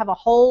Hiring. We have a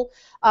whole,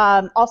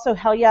 also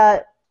Hell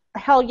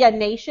Yeah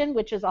Nation,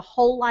 which is a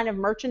whole line of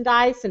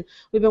merchandise, and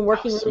we've been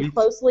working really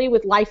closely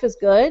with Life is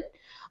Good.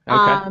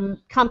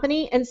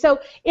 Company. And so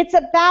it's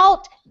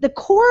about the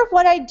core of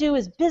what I do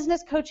is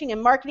business coaching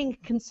and marketing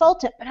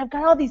consultant, but I've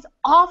got all these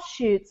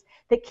offshoots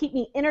that keep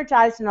me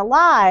energized and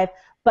alive,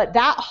 but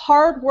that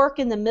hard work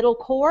in the middle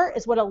core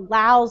is what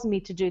allows me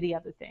to do the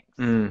other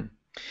things.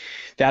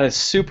 That is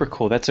super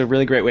cool. That's a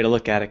really great way to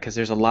look at it, because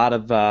there's a lot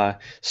of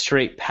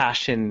straight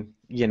passion,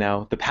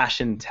 the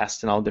passion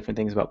test and all different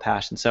things about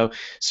passion. So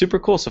super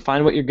cool. So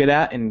find what you're good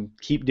at and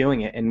keep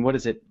doing it. And what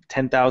is it,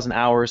 10,000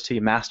 hours till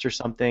you master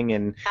something,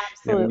 and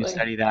when you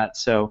study that.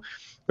 So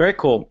very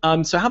cool.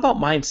 So how about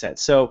mindset?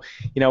 So,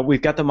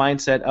 we've got the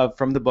mindset of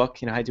from the book,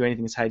 how I do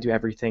anything is how I do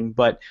everything.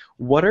 But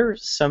what are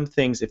some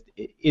things,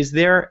 is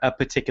there a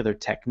particular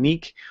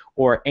technique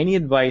or any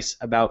advice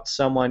about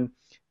someone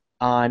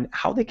on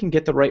how they can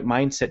get the right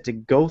mindset to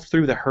go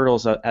through the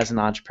hurdles as an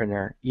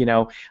entrepreneur?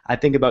 I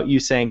think about you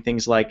saying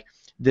things like,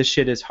 this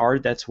shit is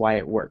hard, that's why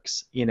it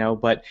works,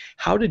 but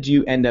how did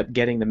you end up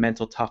getting the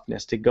mental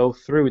toughness to go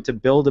through to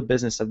build a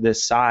business of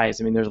this size?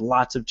 I mean, there's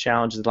lots of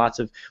challenges, lots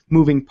of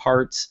moving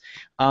parts,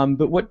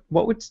 but what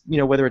would,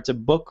 whether it's a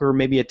book or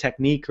maybe a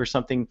technique or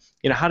something,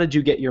 how did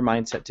you get your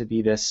mindset to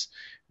be this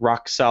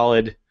rock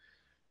solid,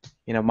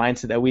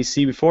 mindset that we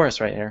see before us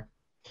right here?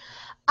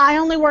 I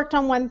only worked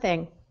on one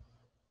thing.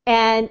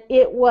 And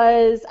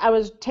I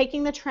was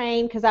taking the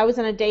train, because I was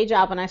in a day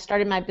job when I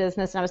started my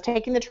business, and I was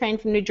taking the train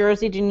from New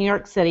Jersey to New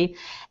York City,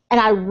 and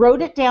I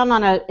wrote it down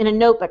in a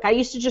notebook. I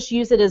used to just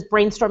use it as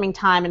brainstorming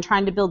time and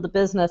trying to build the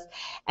business.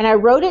 And I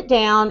wrote it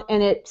down,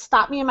 and it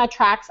stopped me in my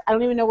tracks. I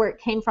don't even know where it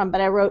came from,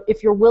 but I wrote,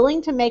 if you're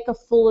willing to make a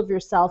fool of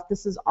yourself,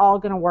 this is all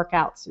going to work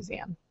out,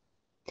 Suzanne.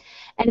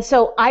 And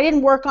so I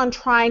didn't work on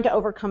trying to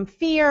overcome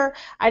fear.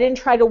 I didn't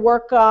try to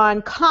work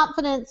on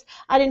confidence.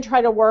 I didn't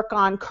try to work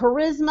on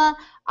charisma.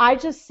 I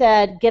just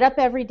said, get up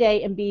every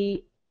day and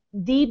be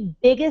the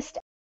biggest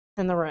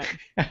in the room,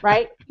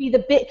 right?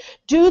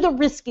 Do the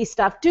risky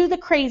stuff, do the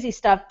crazy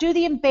stuff, do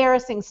the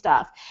embarrassing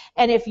stuff.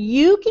 And if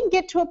you can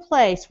get to a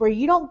place where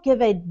you don't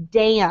give a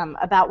damn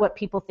about what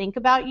people think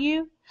about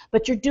you,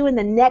 but you're doing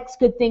the next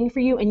good thing for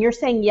you, and you're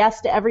saying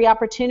yes to every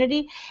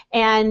opportunity,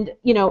 and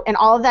and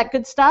all of that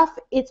good stuff,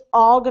 it's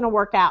all going to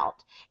work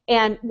out.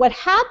 And what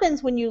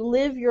happens when you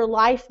live your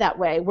life that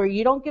way, where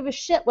you don't give a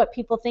shit what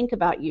people think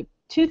about you,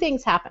 two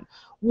things happen.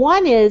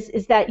 One is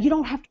that you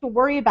don't have to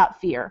worry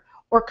about fear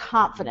or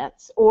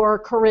confidence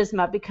or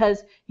charisma,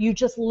 because you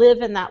just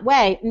live in that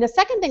way. And the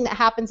second thing that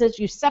happens is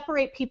you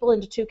separate people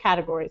into two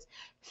categories: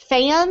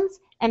 fans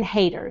and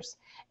haters.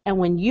 And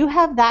when you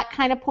have that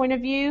kind of point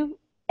of view,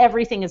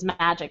 everything is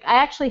magic. I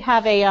actually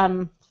have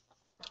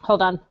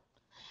hold on.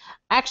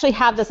 I actually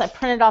have this. I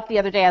printed off the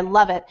other day. I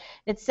love it.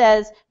 It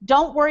says,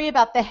 don't worry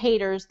about the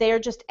haters. They are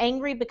just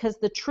angry because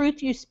the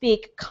truth you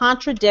speak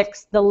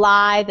contradicts the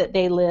lie that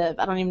they live.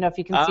 I don't even know if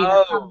you can see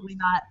that. Probably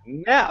not.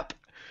 Yep.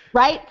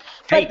 Right?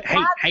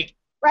 Hate.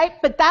 Right?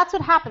 But that's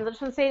what happens. I'm just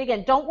going to say it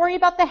again. Don't worry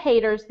about the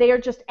haters. They are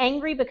just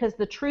angry because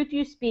the truth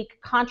you speak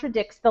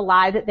contradicts the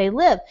lie that they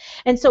live.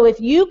 And so if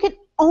you could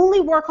only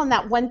work on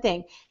that one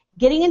thing,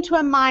 getting into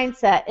a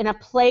mindset and a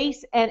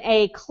place and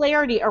a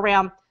clarity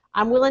around,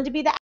 I'm willing to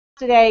be the ass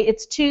today.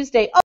 It's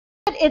Tuesday. Oh,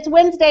 it's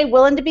Wednesday.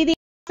 Willing to be the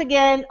ass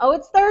again. Oh,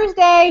 it's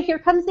Thursday. Here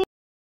comes the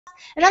ass.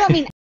 And I don't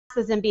mean ass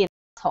as in be an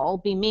asshole,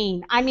 be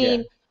mean. I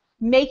mean,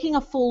 making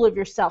a fool of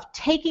yourself,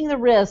 taking the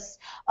risks.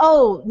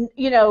 Oh,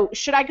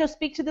 should I go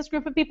speak to this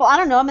group of people? I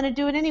don't know. I'm going to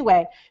do it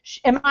anyway.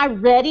 Am I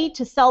ready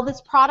to sell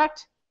this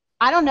product?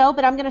 I don't know,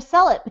 but I'm going to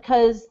sell it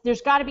because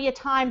there's got to be a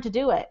time to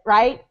do it,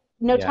 right?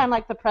 No time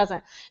like the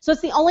present. So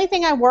it's the only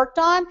thing I worked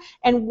on,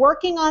 and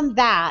working on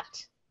that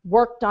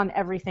worked on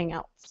everything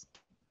else.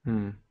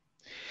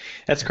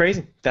 That's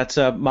crazy. That's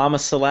Mama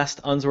Celeste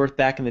Unsworth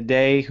back in the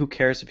day. Who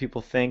cares what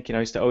people think? I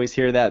used to always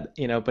hear that.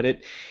 But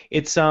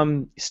it's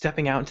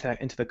stepping out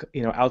into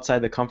the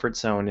outside the comfort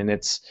zone, and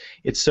it's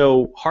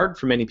so hard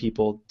for many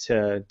people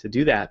to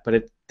do that.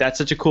 But that's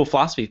such a cool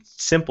philosophy.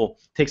 It's simple.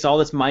 Takes all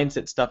this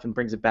mindset stuff and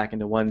brings it back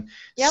into one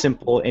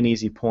simple and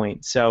easy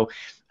point. So,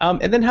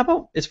 and then how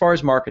about as far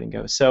as marketing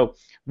goes? So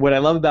what I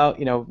love about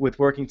with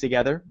working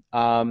together,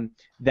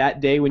 that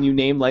day when you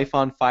named Life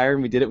on Fire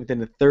and we did it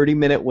within a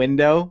 30-minute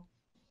window.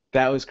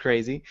 That was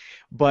crazy.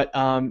 But,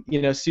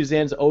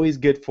 Suzanne's always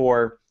good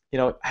for,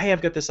 hey,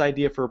 I've got this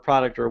idea for a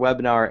product or a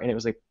webinar, and it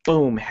was like,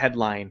 boom,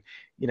 headline,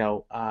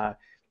 the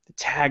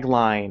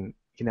tagline,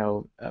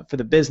 for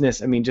the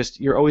business. I mean, just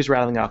you're always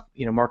rattling off,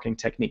 marketing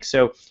techniques.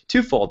 So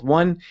twofold.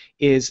 One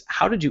is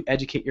how did you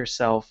educate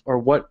yourself, or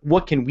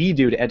what can we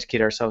do to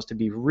educate ourselves to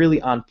be really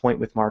on point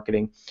with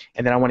marketing?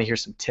 And then I want to hear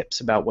some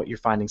tips about what you're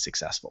finding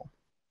successful.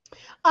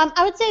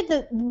 I would say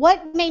that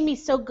what made me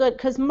so good,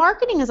 because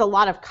marketing is a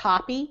lot of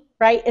copy,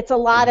 right? It's a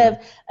lot of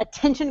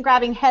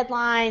attention-grabbing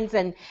headlines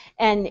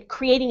and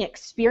creating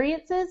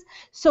experiences.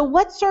 So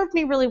what served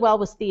me really well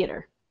was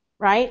theater,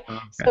 right? Okay.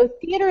 So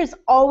theater is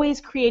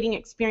always creating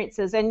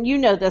experiences, and you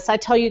know this. I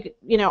tell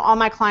all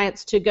my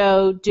clients to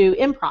go do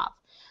improv.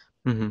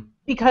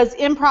 Because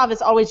improv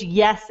is always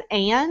yes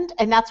and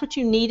that's what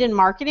you need in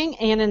marketing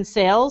and in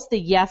sales, the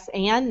yes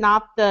and,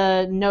 not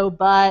the no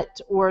but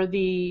or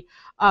the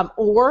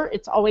or.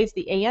 It's always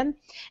the and.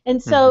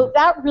 And so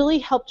that really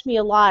helped me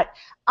a lot.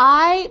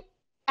 I,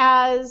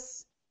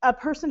 as a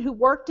person who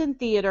worked in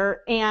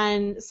theater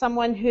and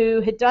someone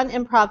who had done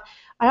improv,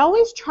 I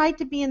always tried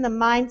to be in the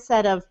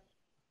mindset of,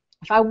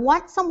 if I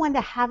want someone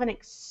to have an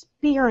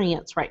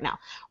experience right now,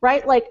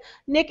 right? Like,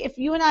 Nick, if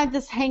you and I,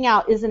 this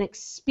hangout is an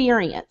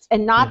experience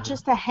and not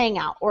just a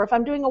hangout, or if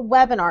I'm doing a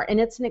webinar and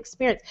it's an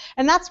experience.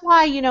 And that's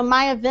why,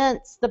 my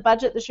events, the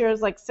budget this year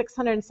is like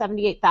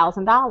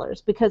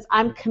 $678,000, because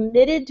I'm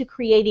committed to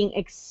creating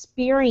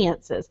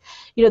experiences.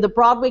 The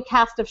Broadway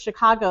cast of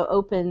Chicago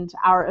opened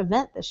our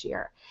event this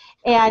year.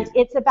 And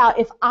it's about,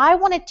 if I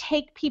want to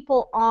take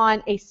people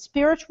on a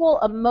spiritual,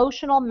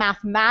 emotional,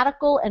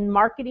 mathematical, and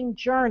marketing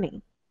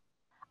journey,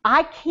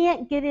 I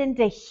can't get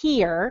into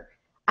here,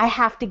 I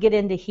have to get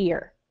into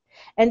here.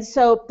 And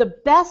so the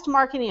best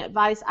marketing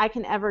advice I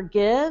can ever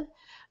give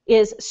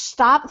is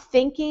stop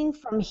thinking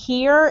from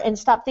here and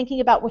stop thinking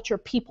about what your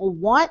people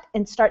want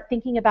and start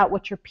thinking about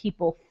what your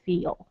people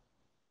feel.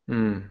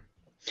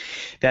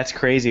 That's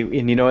crazy.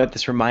 And you know what?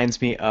 This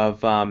reminds me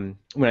of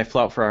when I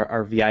flew out for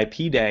our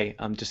VIP day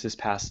just this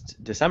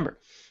past December.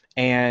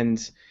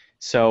 And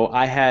so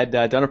I had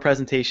done a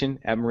presentation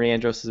at Marie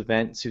Andros'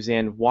 event.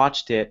 Suzanne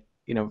watched it,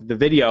 the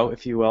video,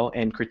 if you will,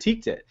 and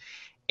critiqued it.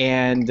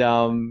 And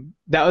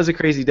that was a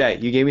crazy day.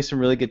 You gave me some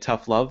really good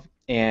tough love,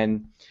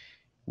 and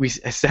I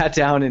sat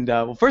down and,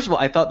 well, first of all,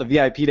 I thought the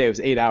VIP day was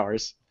 8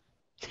 hours.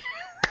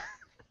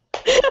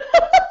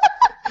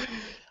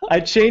 I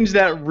changed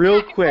that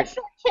real quick.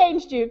 I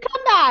changed you.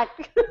 Come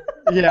back.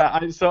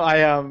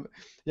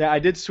 I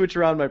did switch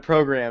around my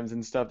programs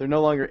and stuff. They're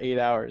no longer 8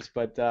 hours,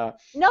 but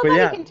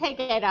nobody can take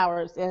 8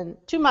 hours in.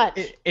 Too much.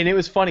 And it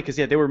was funny because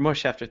they were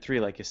mush after 3,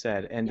 like you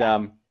said,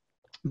 and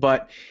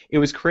but it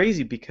was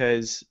crazy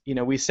because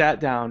we sat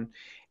down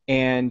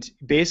and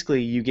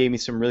basically you gave me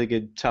some really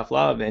good tough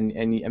love, and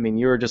I mean,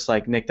 you were just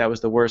like, Nick, that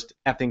was the worst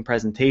effing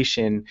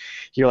presentation.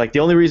 You're like, the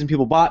only reason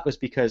people bought was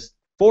because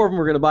 4 of them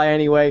were going to buy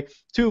anyway.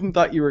 2 of them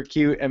thought you were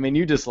cute. I mean,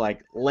 you just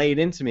like laid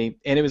into me,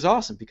 and it was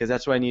awesome because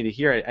that's what I needed to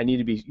hear. I needed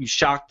to be, you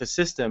shocked the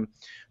system.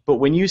 But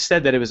when you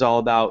said that it was all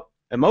about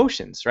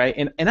emotions, right?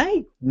 And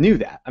I knew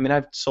that. I mean,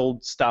 I've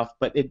sold stuff,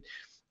 but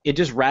it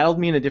just rattled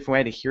me in a different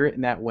way to hear it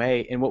in that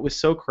way. And what was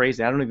so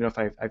crazy, I don't even know if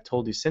I've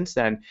told you since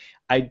then,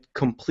 I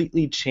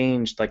completely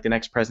changed like the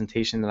next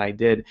presentation that I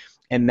did.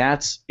 And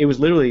it was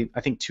literally,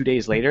 I think, 2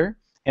 days later,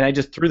 and I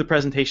just threw the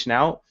presentation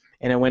out.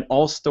 And it went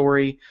all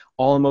story,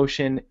 all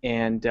emotion,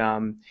 and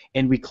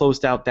we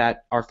closed out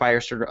our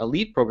Firestarter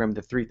Elite program,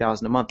 the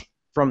 $3,000 a month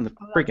from the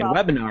freaking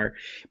webinar.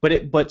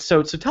 But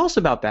so tell us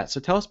about that. So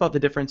tell us about the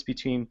difference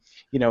between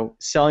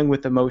selling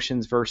with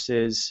emotions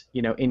versus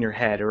in your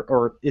head,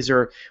 or is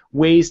there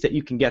ways that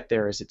you can get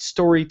there? Is it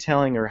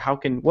storytelling, or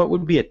what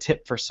would be a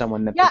tip for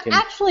someone that they can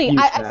actually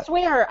use I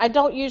swear I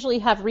don't usually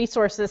have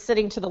resources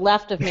sitting to the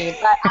left of me,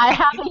 but I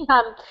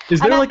have. Is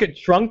there like a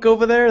trunk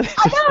over there? I know,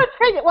 it's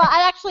crazy. Well,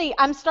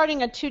 I'm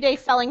starting a 2-day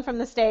selling from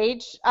the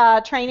stage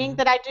training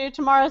that I do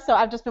tomorrow, so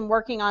I've just been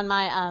working on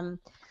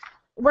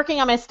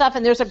my stuff,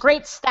 and there's a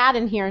great stat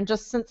in here, and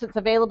just since it's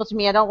available to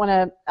me, I don't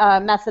want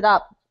to mess it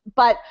up.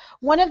 But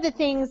one of the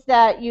things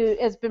that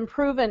has been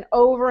proven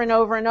over and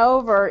over and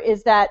over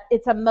is that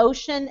it's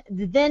emotion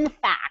then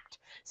fact.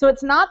 So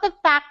it's not that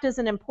fact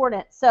isn't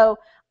important. So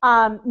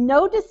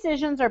No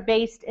decisions are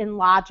based in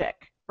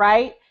logic,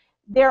 right?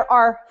 There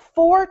are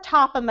 4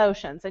 top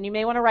emotions, and you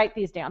may want to write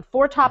these down.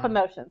 4 top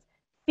emotions: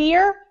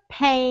 fear,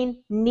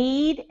 pain,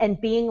 need, and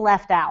being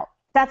left out.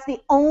 That's the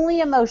only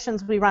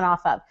emotions we run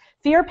off of.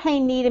 Fear,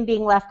 pain, need, and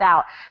being left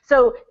out.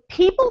 So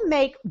people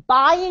make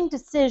buying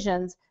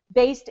decisions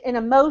based in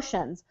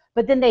emotions,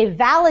 but then they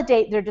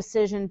validate their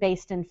decision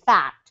based in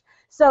fact.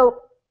 So,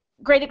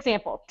 great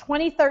example,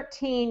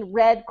 2013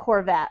 red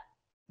Corvette.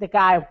 The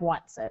guy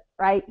wants it,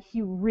 right?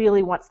 He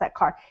really wants that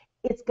car.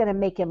 It's going to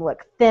make him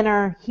look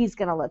thinner. He's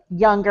going to look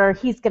younger.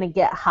 He's going to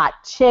get hot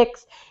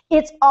chicks.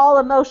 It's all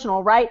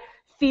emotional, right?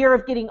 Fear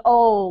of getting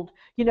old,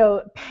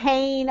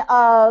 pain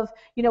of,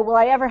 will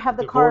I ever have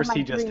the car of my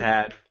dreams? Divorce he just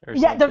had.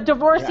 Yeah, the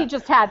divorce he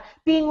just had.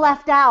 Being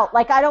left out.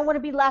 Like, I don't want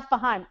to be left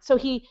behind. So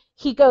he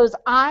goes,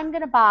 I'm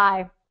going to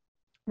buy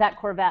that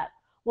Corvette.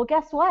 Well,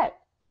 guess what?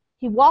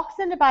 He walks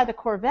in to buy the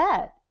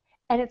Corvette,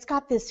 and it's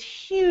got this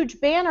huge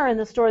banner in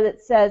the store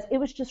that says it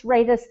was just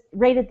rated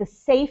the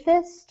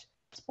safest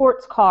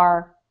sports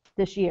car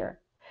this year.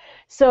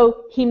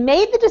 So he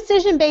made the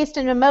decision based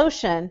on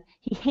emotion.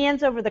 He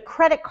hands over the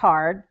credit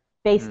card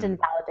based in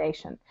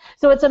validation.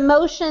 So it's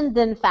emotion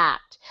then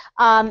fact.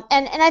 And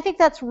I think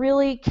that's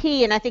really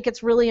key, and I think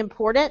it's really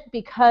important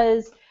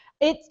because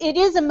it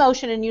is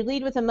emotion, and you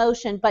lead with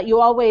emotion, but you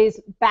always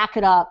back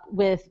it up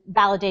with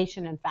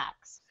validation and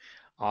facts.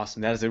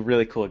 Awesome. That is a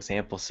really cool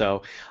example.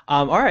 So,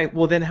 all right.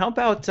 Well, then how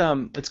about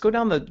let's go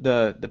down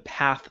the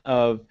path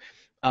of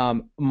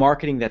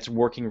marketing that's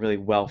working really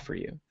well for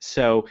you.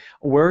 So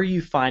where are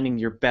you finding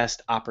your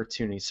best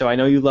opportunities? So I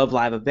know you love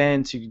live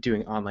events, you're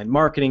doing online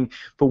marketing,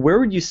 but where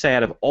would you say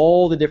out of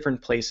all the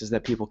different places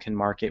that people can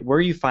market, where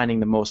are you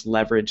finding the most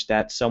leverage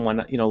that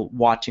someone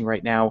watching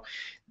right now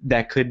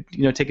that could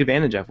take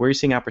advantage of? Where are you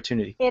seeing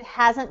opportunity? It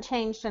hasn't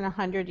changed in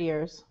 100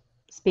 years.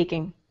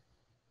 Speaking.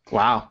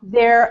 Wow.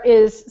 There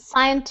is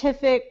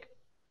scientific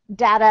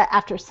data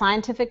after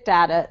scientific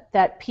data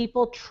that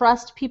people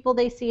trust people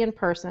they see in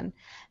person.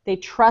 They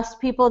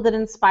trust people that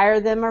inspire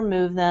them or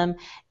move them.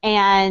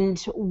 And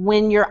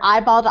when you're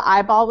eyeball to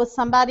eyeball with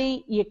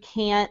somebody,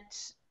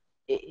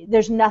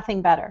 there's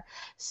nothing better.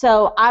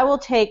 So I will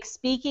take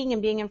speaking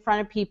and being in front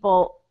of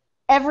people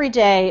every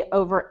day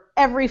over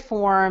every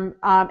form.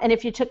 And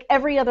if you took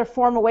every other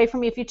form away from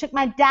me, if you took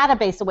my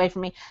database away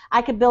from me,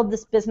 I could build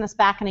this business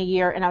back in a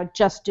year, and I would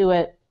just do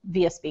it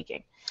via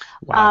speaking.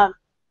 Wow.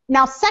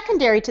 Now,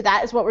 secondary to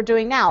that is what we're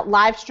doing now,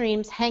 live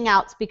streams,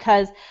 hangouts,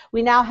 because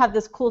we now have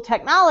this cool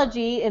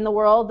technology in the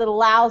world that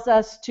allows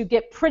us to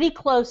get pretty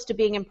close to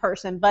being in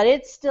person, but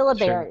it's still a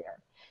barrier.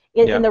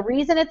 And the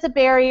reason it's a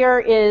barrier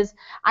is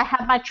I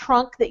have my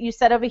trunk that you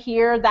said over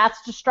here. That's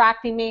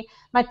distracting me.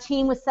 My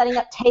team was setting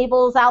up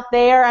tables out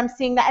there. I'm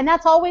seeing that, and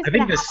that's always. I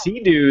think the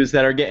sea-doos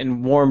that are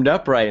getting warmed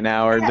up right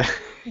now are. Yeah,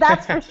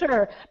 that's for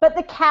sure. But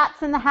the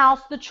cat's in the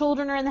house, the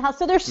children are in the house,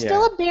 so there's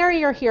still a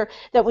barrier here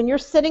that when you're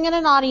sitting in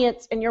an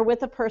audience and you're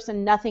with a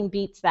person, nothing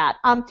beats that.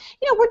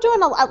 We're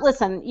doing a lot.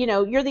 Listen,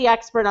 you're the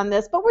expert on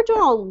this, but we're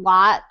doing a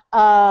lot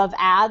of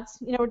ads.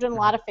 We're doing a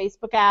lot of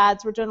Facebook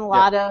ads. We're doing a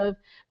lot of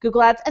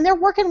Google ads, and they're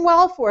working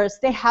well for us.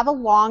 They have a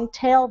long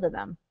tail to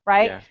them,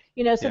 right?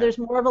 So there's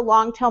more of a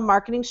long tail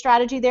marketing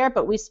strategy there,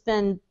 but we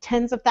spend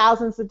tens of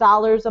thousands of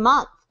dollars a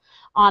month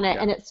on it,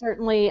 and it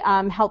certainly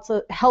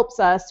helps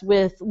us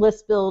with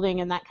list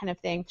building and that kind of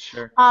thing.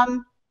 Sure.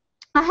 I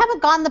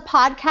haven't gone the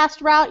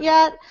podcast route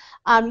yet.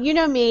 You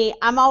know me,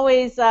 I'm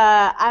always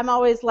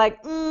like,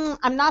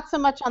 I'm not so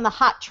much on the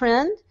hot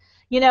trend.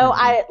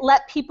 I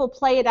let people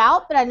play it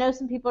out, but I know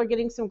some people are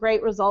getting some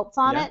great results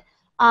on it.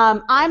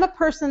 I'm a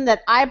person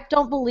that I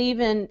believe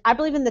in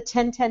the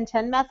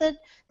 10-10-10 method.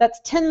 That's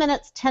 10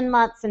 minutes, 10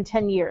 months, and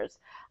 10 years.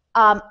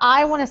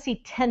 I want to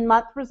see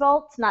 10-month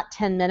results, not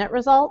 10-minute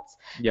results.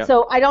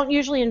 So I don't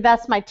usually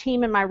invest my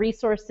team and my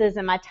resources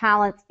and my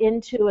talents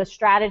into a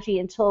strategy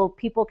until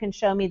people can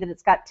show me that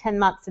it's got 10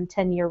 months and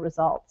 10-year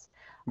results.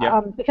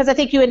 Because I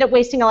think you end up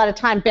wasting a lot of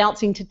time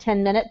bouncing to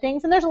 10-minute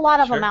things, and there's a lot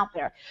of them out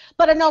there.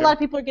 But I know a lot of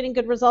people are getting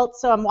good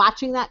results, so I'm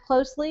watching that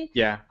closely.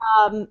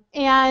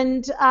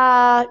 And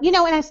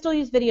I still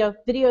use video.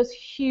 Video is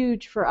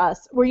huge for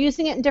us. We're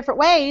using it in different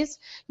ways.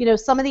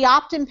 Some of the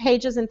opt-in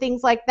pages and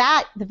things like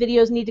that, the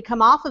videos need to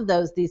come off of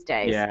those these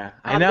days.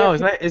 I know.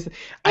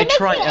 I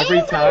try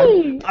every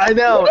time. I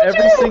know,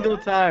 every single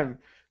time.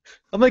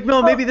 I'm like,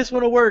 no, maybe this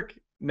one will work.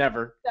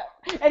 Never.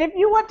 And if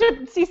you want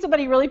to see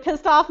somebody really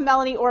pissed off,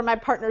 Melanie or my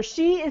partner,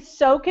 she is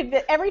so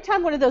convinced. Every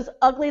time one of those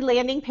ugly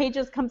landing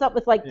pages comes up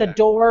with the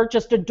door,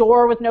 just a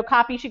door with no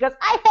copy, she goes,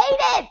 I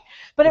hate it!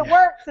 But it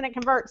works and it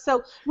converts.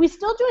 So we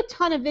still do a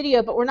ton of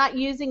video, but we're not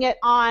using it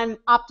on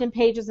opt-in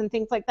pages and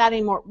things like that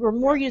anymore. We're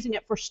more using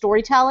it for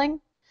storytelling.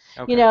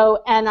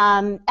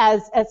 And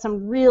as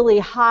some really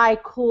high,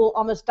 cool,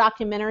 almost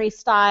documentary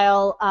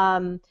style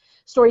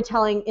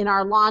storytelling in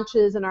our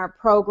launches and our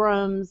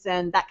programs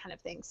and that kind of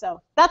thing.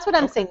 So that's what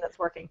I'm seeing that's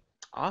working.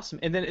 Awesome.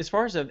 And then as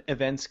far as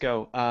events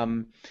go,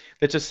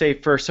 let's just say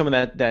for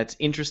someone that's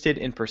interested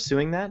in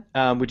pursuing that,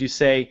 would you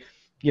say,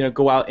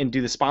 go out and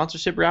do the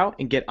sponsorship route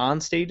and get on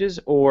stages,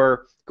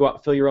 or go out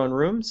and fill your own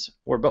rooms,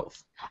 or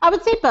both? I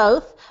would say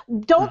both.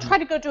 Don't try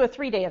to go do a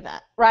 3-day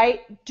event, right?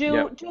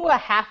 Do a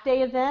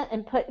half-day event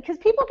and because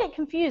people get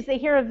confused. They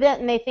hear event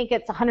and they think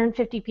it's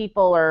 150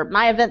 people, or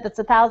my event that's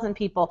 1,000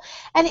 people,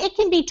 and it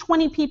can be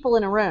 20 people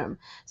in a room.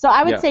 So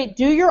I would say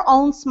do your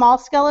own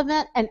small-scale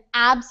event and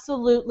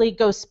absolutely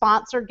go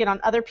sponsor, get on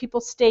other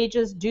people's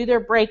stages, do their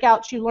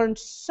breakouts. You learn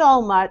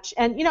so much.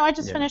 And, I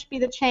just finished Be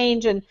the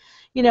Change, and,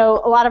 a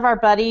lot of our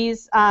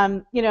buddies,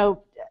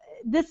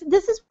 this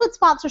is what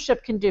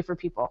sponsorship can do for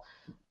people.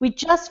 We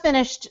just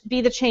finished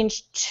Be the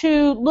Change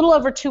little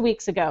over 2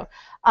 weeks ago.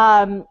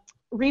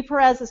 Ree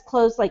Perez has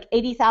closed like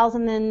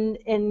 $80,000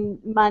 in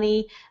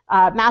money.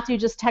 Matthew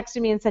just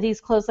texted me and said he's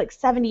closed like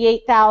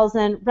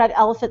 $78,000. Red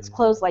Elephant's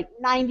closed like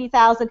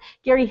 $90,000.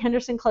 Gary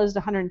Henderson closed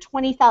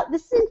 $120,000.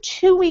 This is in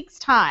 2 weeks'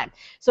 time.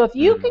 So if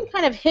you can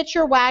kind of hitch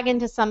your wagon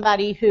to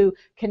somebody who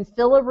can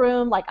fill a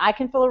room, like I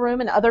can fill a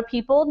room, and other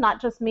people, not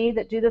just me,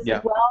 that do this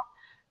as well,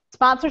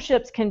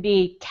 sponsorships can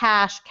be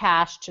cash,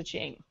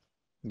 cha-ching.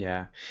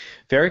 Yeah,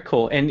 very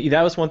cool. And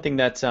that was one thing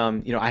that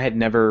I had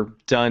never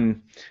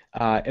done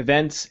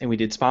events, and we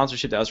did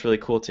sponsorship. That was really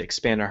cool to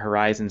expand our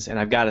horizons. And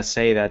I've got to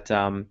say that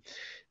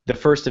the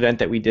first event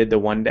that we did, the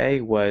one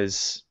day,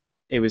 was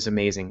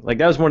amazing. Like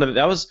that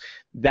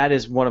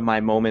is one of my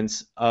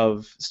moments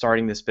of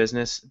starting this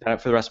business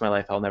that for the rest of my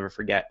life I'll never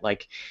forget.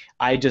 Like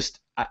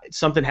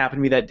something happened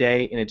to me that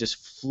day, and it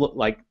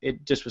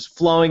just was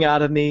flowing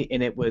out of me,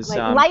 and it was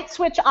like light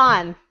switch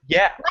on.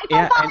 Yeah,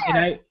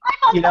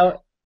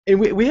 and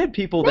we had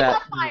people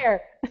that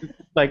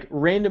like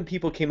random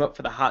people came up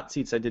for the hot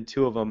seats. I did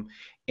 2 of them,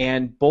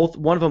 and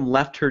one of them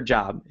left her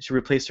job. She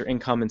replaced her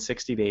income in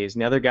 60 days.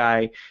 And the other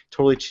guy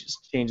totally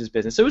changed his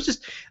business. So it was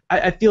just,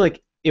 I feel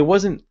like it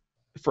wasn't,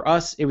 for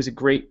us, it was a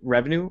great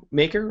revenue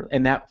maker.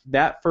 And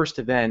that first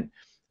event,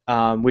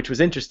 which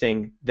was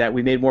interesting, that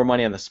we made more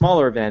money on the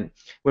smaller event.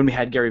 When we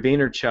had Gary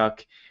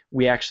Vaynerchuk,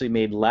 we actually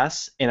made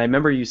less. And I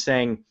remember you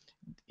saying,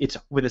 it's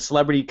with a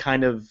celebrity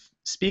kind of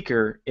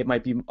speaker, it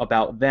might be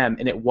about them,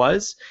 and it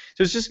was.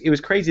 So it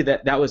was crazy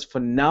that was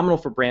phenomenal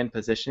for brand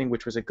positioning,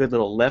 which was a good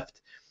little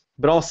lift.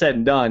 But all said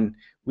and done,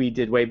 we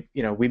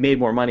made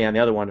more money on the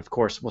other one, of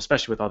course, well,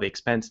 especially with all the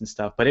expense and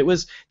stuff. But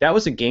that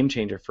was a game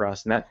changer for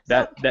us, and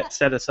that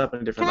set us up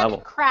at a different level.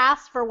 Can I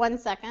crass for 1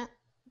 second?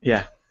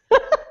 Yeah.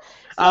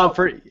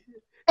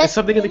 Is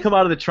something going to come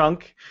out of the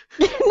trunk?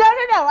 No,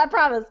 I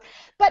promise.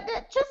 But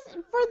just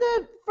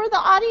for the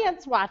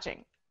audience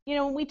watching.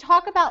 When we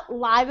talk about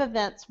live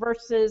events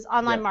versus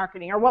online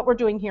marketing, or what we're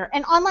doing here,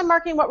 and online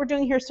marketing, what we're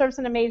doing here serves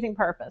an amazing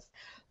purpose.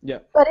 Yeah.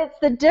 But it's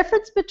the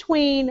difference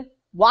between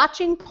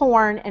watching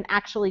porn and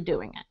actually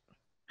doing it,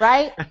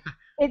 right?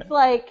 It's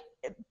like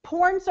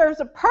porn serves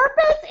a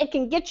purpose. It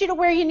can get you to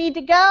where you need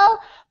to go,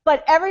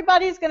 but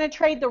everybody's going to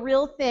trade the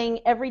real thing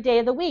every day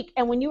of the week.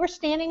 And when you are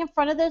standing in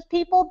front of those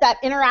people, that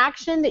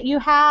interaction that you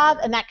have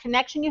and that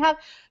connection you have,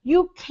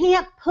 you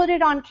can't put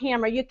it on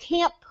camera. You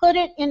can't put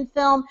it in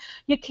film.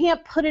 You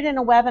can't put it in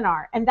a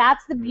webinar. And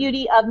that's the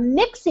beauty of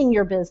mixing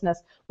your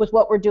business with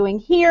what we're doing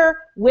here,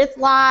 with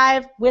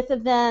live, with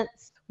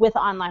events, with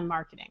online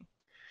marketing.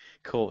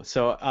 Cool.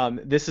 So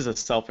this is a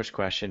selfish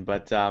question,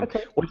 but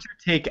what's your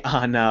take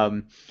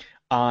on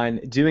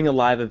doing a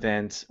live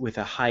event with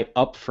a high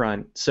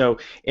upfront? So,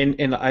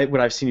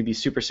 what I've seen you be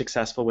super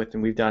successful with,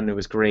 and we've done, and it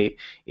was great,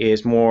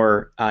 is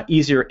more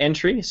easier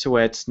entry. So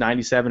it's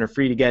 $97 or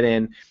free to get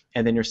in,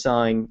 and then you're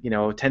selling, a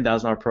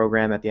 $10,000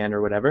 program at the end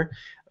or whatever.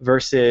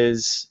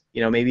 Versus,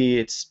 maybe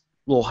it's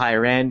a little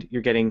higher end.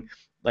 You're getting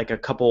like a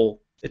couple.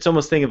 It's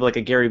almost think of like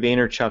a Gary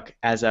Vaynerchuk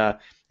as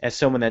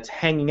someone that's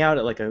hanging out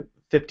at like a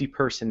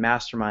 50-person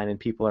mastermind, and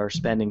people are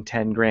spending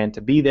 10 grand to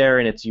be there,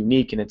 and it's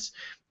unique, and it's,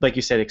 like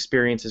you said,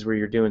 experiences where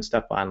you're doing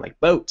stuff on like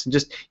boats and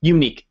just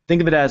unique.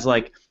 Think of it as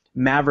like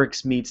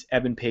Mavericks meets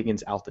Evan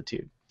Pagan's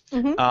Altitude.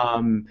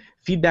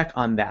 Feedback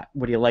on that.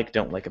 What do you like,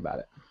 don't like about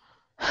it?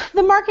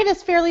 The market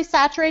is fairly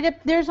saturated.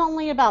 There's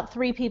only about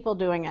 3 people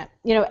doing it.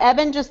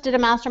 Evan just did a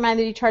mastermind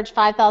that he charged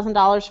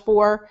 $5,000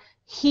 for.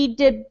 He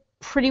did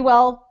pretty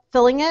well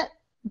filling it,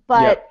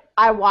 but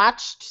I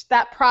watched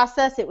that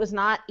process. It was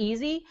not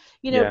easy.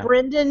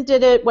 Brendan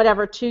did it,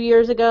 2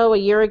 years ago, a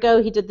year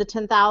ago. He did the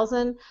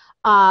 10,000.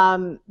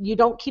 You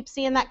don't keep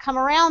seeing that come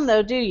around,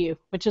 though, do you?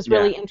 Which is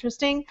really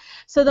interesting.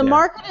 So the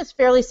market is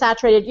fairly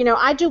saturated.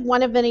 I do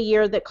one event a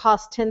year that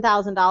costs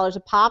 $10,000 a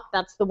pop.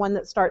 That's the one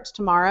that starts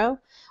tomorrow.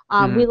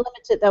 We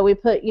limit it, though. We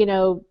put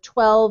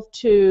 12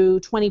 to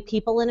 20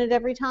 people in it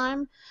every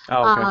time.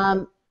 Oh,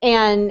 okay.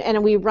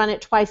 And we run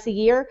it twice a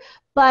year.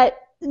 But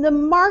the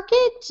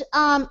market,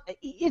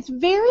 it's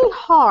very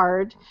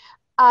hard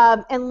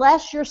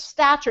unless your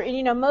stature,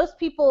 and most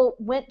people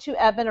went to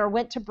Evan or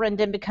went to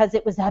Brendan because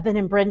it was Evan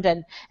and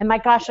Brendan. And my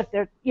gosh, if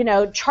they're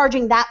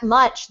charging that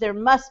much, there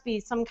must be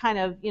some kind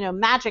of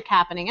magic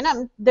happening.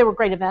 And they were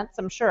great events,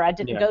 I'm sure. I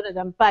didn't go to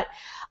them, but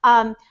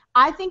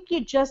I think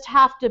you just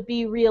have to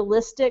be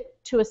realistic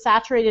to a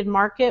saturated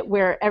market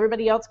where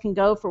everybody else can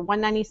go for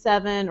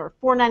 $197 or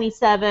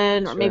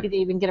 $497, or maybe they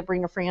even get a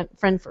bring a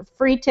friend for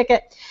free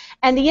ticket.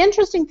 And the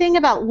interesting thing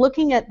about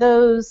looking at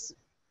those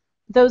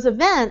those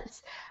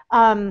events,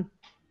 I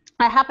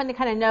happen to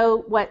kind of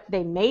know what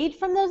they made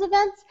from those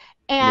events,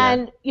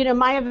 and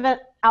my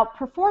event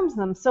outperforms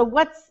them. So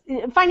what's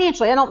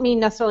financially, I don't mean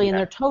necessarily in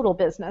their total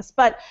business,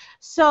 but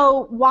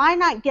so why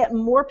not get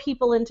more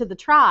people into the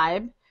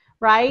tribe,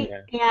 right?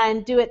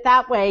 And do it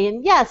that way.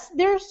 And yes,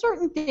 there are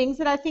certain things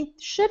that I think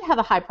should have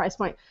a high price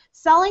point.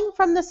 Selling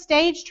from the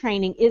stage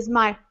training is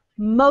my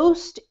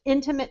most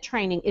intimate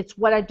training. It's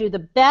what I do the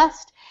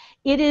best.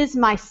 It is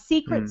my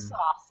secret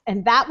sauce,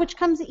 and that which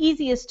comes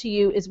easiest to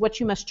you is what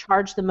you must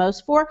charge the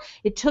most for.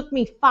 It took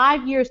me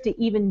 5 years to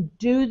even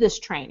do this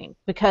training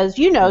because,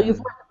 you've worked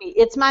with me.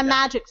 It's my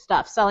magic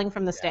stuff, selling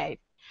from the stage.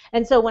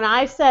 And so when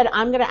I said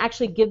I'm going to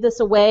actually give this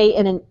away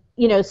in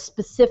an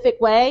specific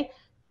way,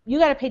 you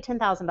got to pay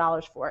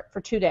 $10,000 for it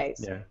for 2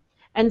 days.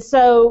 And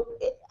so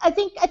I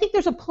think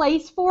there's a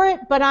place for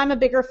it, but I'm a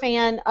bigger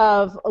fan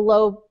of a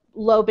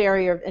low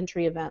barrier of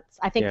entry events.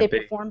 I think they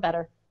perform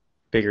better.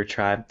 Bigger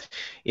tribe.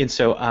 And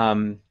so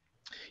I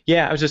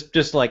was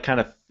just like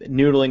kind of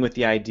noodling with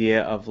the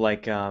idea of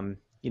like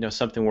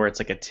something where it's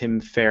like a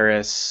Tim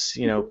Ferriss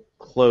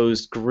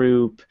closed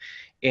group,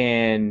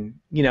 and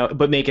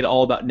but make it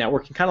all about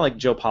networking, kind of like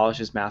Joe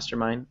Polish's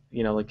mastermind,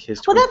 like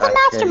his. Well, that's a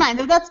mastermind.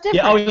 That's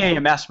different. Yeah.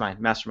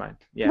 Mastermind.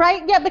 Yeah.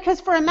 Right. Yeah,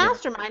 because for a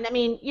mastermind, I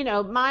mean,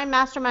 my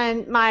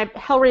mastermind, my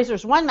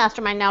Hellraisers 1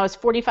 mastermind now is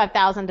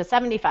 $45,000 to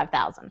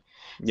 $75,000.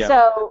 Yeah.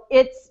 So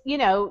it's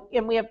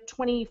and we have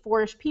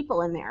 24ish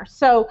people in there.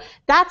 So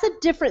that's a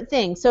different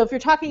thing. So if you're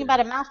talking about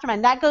a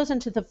mastermind, that goes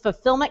into the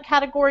fulfillment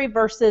category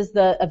versus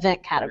the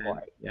event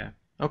category. Yeah.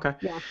 Okay.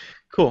 Yeah.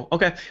 Cool.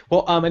 Okay.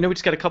 Well, I know we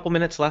just got a couple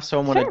minutes left, so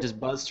I want to just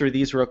buzz through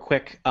these real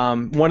quick.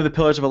 One of the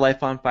pillars of a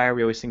life on fire,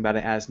 we always think about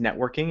it as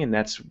networking, and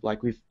that's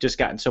like we've just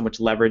gotten so much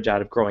leverage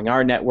out of growing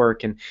our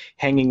network, and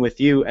hanging with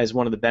you as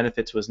one of the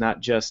benefits was not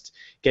just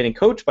getting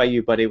coached by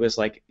you, but it was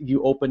like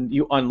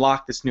you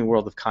unlocked this new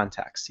world of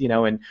contacts,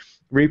 and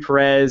Ree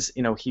Perez,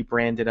 he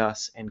branded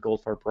us, and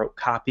Goldfarb wrote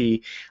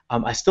copy.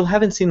 I still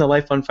haven't seen the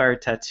Life on Fire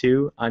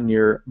tattoo on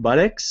your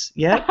buttocks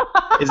yet.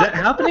 Is that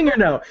happening or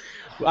no?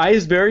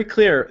 It's very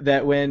clear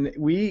that when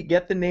we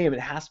get the name, it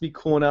has to be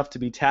cool enough to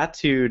be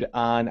tattooed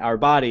on our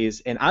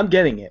bodies, and I'm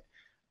getting it.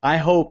 I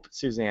hope,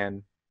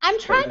 Suzanne. I'm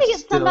trying to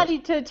get somebody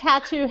to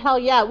tattoo Hell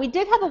Yeah. We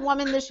did have a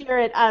woman this year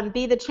at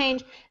Be the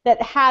Change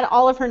that had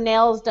all of her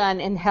nails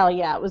done in Hell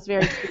Yeah. It was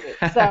very cute.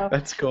 So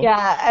that's cool.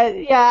 Yeah.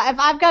 If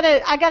I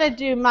gotta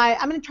do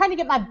I'm gonna try to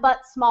get my butt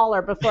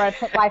smaller before I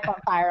put Life on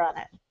Fire on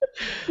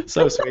it.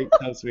 So sweet,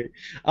 so sweet.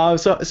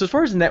 So as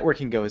far as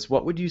networking goes,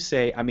 what would you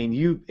say? I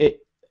mean,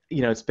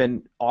 it's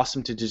been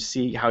awesome to just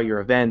see how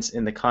your events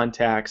and the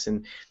contacts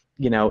and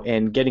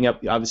and getting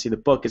up, obviously the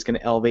book is going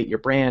to elevate your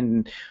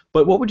brand.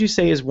 But what would you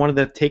say is one of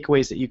the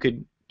takeaways that you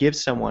could give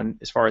someone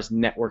as far as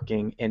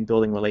networking and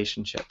building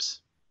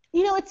relationships?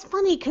 It's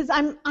funny because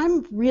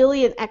I'm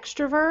really an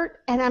extrovert,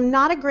 and I'm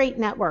not a great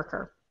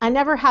networker. I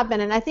never have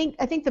been, and I think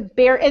and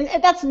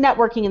that's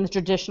networking in the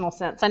traditional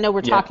sense. I know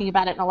we're talking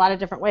about it in a lot of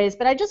different ways,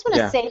 but I just want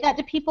to say that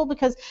to people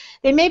because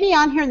they may be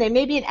on here and they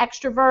may be an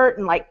extrovert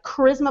and like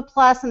charisma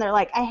plus, and they're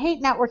like, I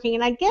hate networking,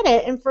 and I get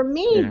it. And for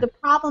me, the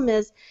problem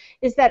is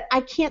that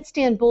I can't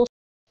stand bullshit,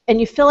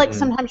 and you feel like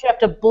sometimes you have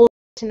to bullshit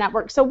to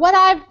network. So what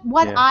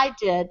I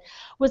did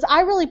was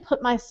I really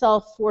put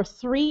myself for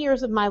 3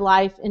 years of my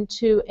life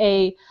into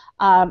a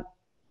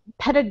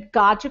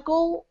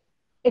pedagogical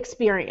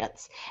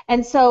experience.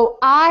 And so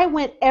I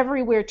went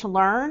everywhere to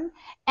learn,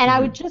 and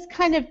I would just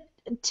kind of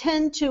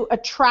tend to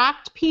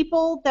attract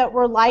people that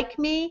were like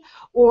me,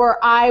 or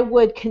I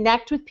would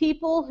connect with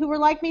people who were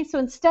like me. So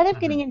instead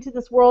of getting into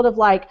this world of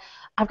like,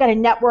 I've got to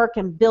network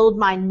and build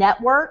my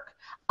network,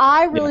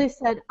 I really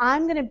said,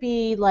 I'm going to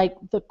be like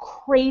the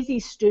crazy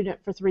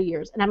student for 3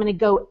 years, and I'm going to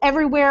go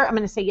everywhere. I'm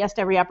going to say yes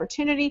to every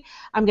opportunity.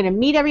 I'm going to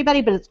meet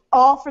everybody, but it's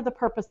all for the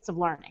purpose of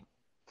learning.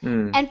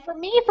 And for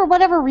me, for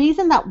whatever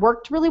reason, that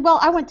worked really well.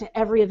 I went to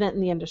every event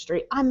in the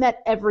industry. I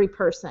met every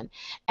person.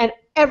 And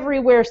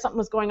everywhere something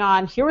was going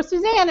on, here was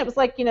Suzanne. It was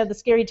like, the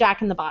scary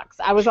Jack in the Box.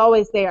 I was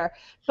always there.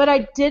 But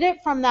I did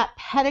it from that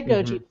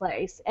pedagogy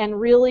place and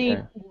really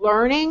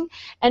learning.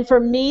 And for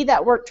me,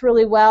 that worked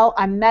really well.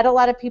 I met a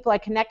lot of people. I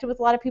connected with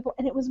a lot of people.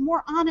 And it was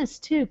more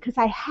honest, too, because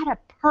I had a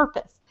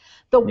purpose.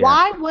 The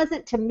why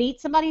wasn't to meet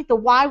somebody. The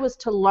why was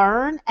to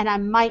learn, and I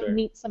might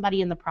meet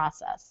somebody in the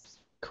process.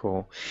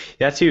 Cool.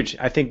 That's huge.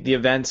 I think the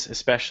events,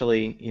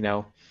 especially,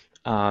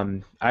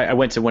 I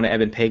went to one of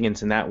Evan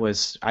Pagan's, and that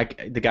was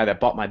the guy that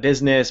bought my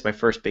business, my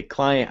first big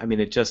client. I mean,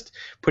 it just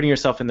putting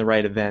yourself in the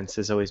right events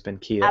has always been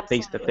key, that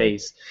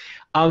face-to-face.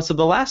 So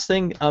the last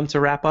thing to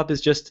wrap up is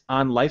just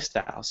on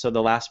lifestyle. So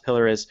the last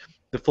pillar is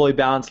the fully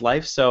balanced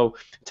life. So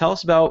tell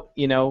us about,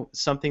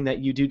 something that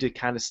you do to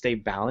kind of stay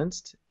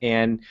balanced,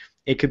 and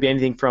it could be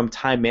anything from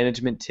time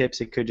management tips.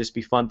 It could just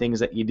be fun things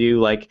that you do,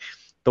 like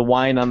the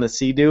wine on the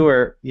Sea-Doo,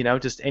 or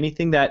just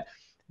anything that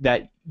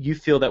you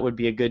feel that would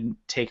be a good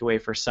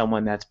takeaway for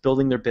someone that's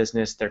building their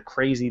business. They're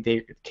crazy,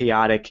 they're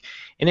chaotic,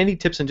 and any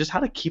tips on just how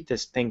to keep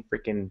this thing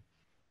freaking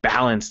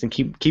balanced and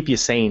keep you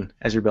sane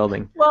as you're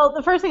building? Well,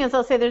 the first thing is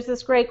I'll say there's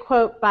this great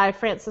quote by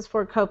Francis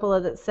Ford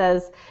Coppola that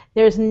says,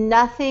 "There's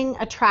nothing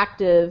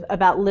attractive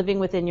about living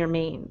within your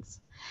means."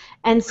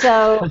 And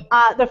so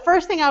the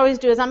first thing I always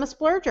do is I'm a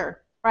splurger,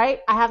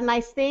 right? I have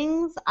nice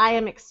things. I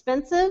am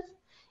expensive.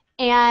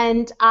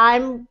 And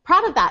I'm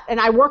proud of that, and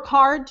I work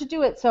hard to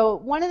do it. So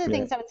one of the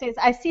things I would say is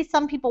I see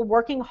some people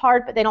working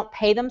hard, but they don't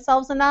pay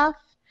themselves enough,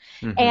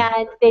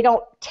 and they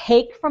don't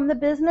take from the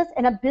business,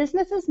 and a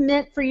business is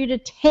meant for you to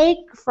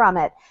take from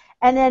it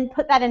and then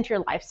put that into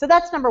your life. So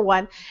that's number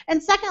one.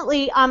 And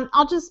secondly,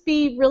 I'll just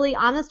be really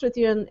honest with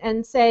you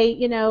and say,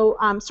 you know,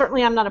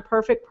 certainly I'm not a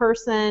perfect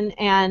person,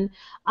 and,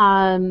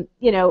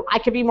 you know, I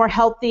could be more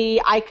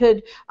healthy. I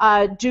could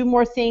do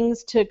more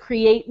things to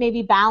create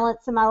maybe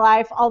balance in my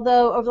life,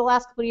 although over the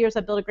last couple of years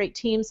I've built a great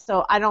team,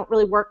 so I don't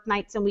really work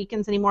nights and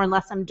weekends anymore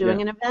unless I'm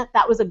doing an event.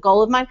 That was a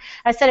goal of mine.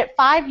 I said at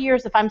 5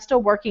 years, if I'm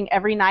still working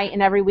every night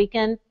and every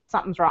weekend,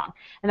 something's wrong,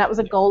 and that was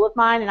a goal of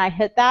mine, and I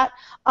hit that.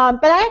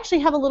 But I actually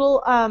have a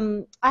little,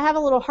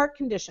 heart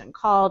condition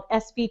called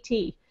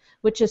SVT,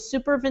 which is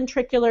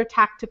supraventricular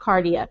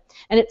tachycardia,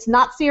 and it's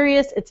not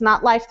serious, it's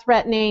not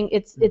life-threatening,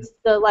 it's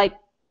the like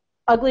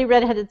ugly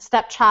redheaded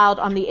stepchild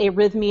on the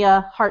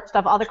arrhythmia heart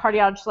stuff. All the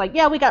cardiologists are like,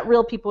 yeah, we got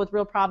real people with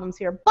real problems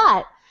here,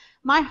 but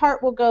my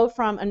heart will go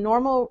from a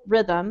normal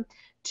rhythm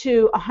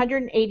to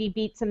 180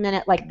 beats a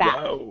minute like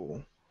that.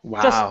 Whoa.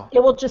 Wow.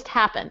 It will just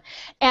happen.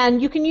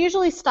 And you can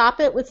usually stop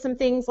it with some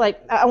things like,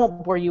 I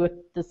won't bore you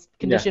with this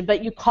condition,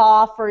 but you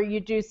cough or you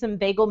do some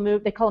vagal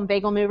move, they call them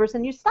vagal movers,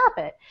 and you stop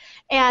it.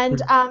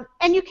 And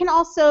you can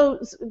also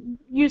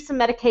use some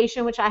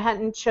medication, which I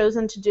hadn't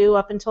chosen to do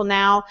up until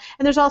now.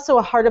 And there's also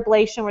a heart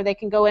ablation where they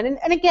can go in.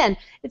 And again,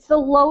 it's the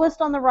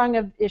lowest on the rung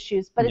of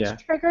issues, but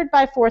it's triggered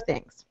by 4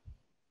 things: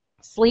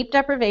 sleep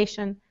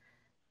deprivation,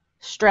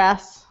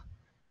 stress,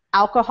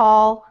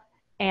 alcohol,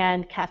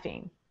 and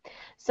caffeine.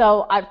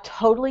 So I've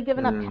totally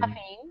given up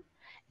caffeine,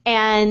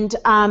 and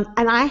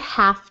I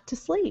have to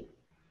sleep.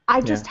 I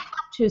just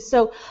have to.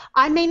 So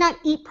I may not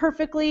eat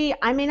perfectly,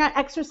 I may not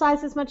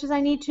exercise as much as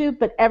I need to,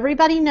 but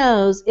everybody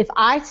knows if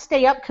I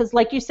stay up, because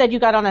like you said, you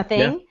got on a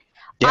thing,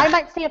 I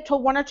might stay up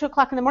till 1 or 2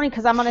 o'clock in the morning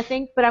because I'm on a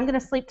thing, but I'm going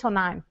to sleep till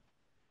 9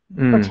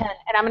 or 10, and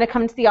I'm going to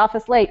come into the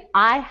office late.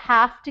 I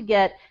have to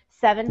get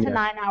 7 to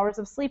 9 hours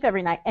of sleep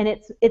every night, and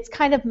it's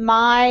kind of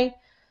my...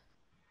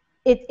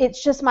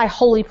 It's just my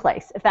holy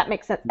place, if that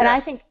makes sense. And I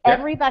think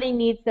everybody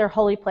needs their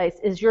holy place.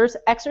 Is yours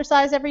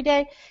exercise every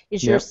day?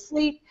 Is yours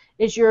sleep?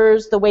 Is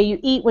yours the way you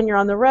eat when you're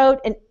on the road?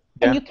 And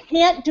you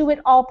can't do it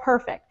all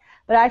perfect.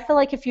 But I feel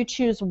like if you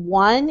choose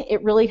one,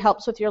 it really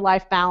helps with your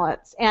life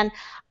balance. And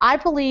I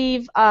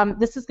believe,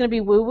 this is going to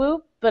be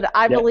woo-woo, but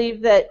I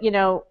believe that, you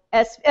know,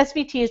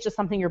 SVT is just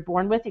something you're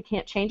born with. You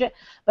can't change it.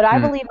 But I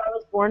believe I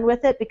was born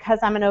with it because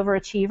I'm an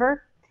overachiever.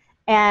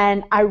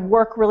 And I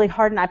work really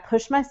hard and I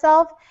push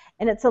myself.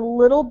 And it's a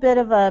little bit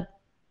of an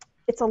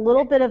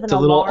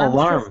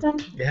alarm system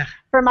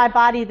for my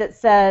body that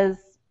says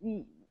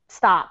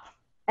stop.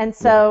 And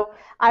so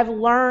I've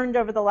learned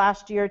over the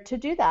last year to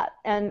do that.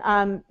 And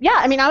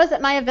I mean, I was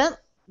at my event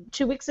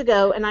 2 weeks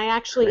ago, and I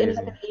actually ended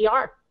up in the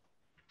ER.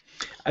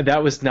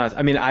 That was nuts.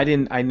 I mean, I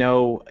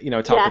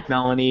talked with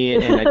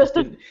Melanie, and I just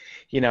didn't,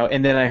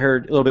 and then I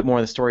heard a little bit more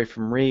of the story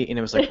from Ree, and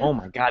it was like, oh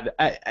my God,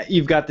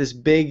 you've got this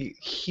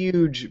big,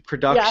 huge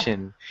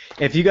production.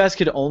 Yeah. If you guys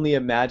could only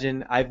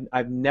imagine,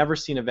 I've never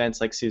seen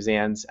events like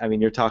Suzanne's. I mean,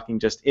 you're talking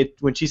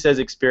when she says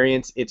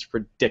experience, it's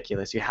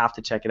ridiculous. You have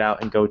to check it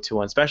out and go to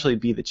one, especially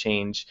Be the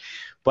Change.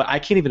 But I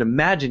can't even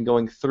imagine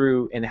going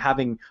through and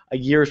having a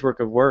year's worth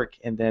of work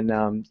and then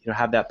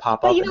have that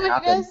pop up and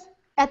happen. It is?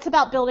 That's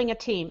about building a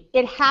team.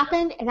 It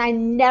happened, and I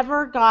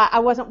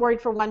wasn't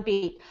worried for one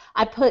beat.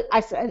 I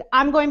said,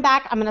 I'm going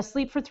back, I'm going to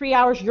sleep for 3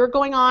 hours, you're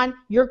going on,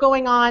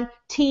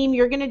 team,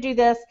 you're going to do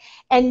this.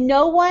 And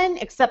no one,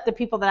 except the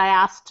people that I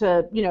asked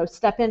to,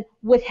 step in,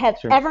 would have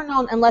ever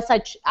known unless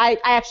I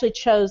actually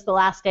chose the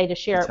last day to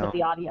share it with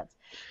the audience.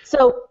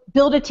 So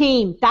build a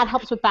team. That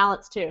helps with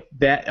balance too.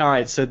 All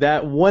right, so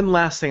that one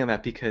last thing on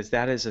that, because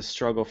that is a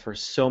struggle for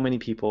so many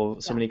people,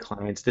 so many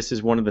clients. This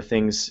is one of the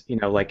things,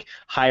 like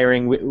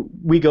hiring.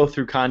 We go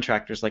through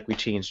contractors like we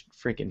change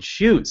freaking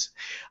shoes.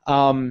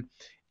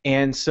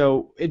 And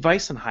so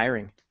advice on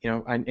hiring,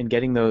 and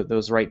getting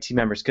those right team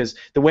members. Because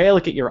the way I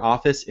look at your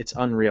office, it's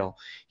unreal.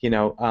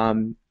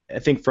 I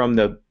think from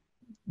the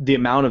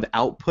amount of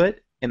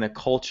output and the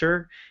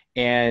culture,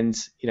 and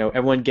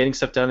everyone getting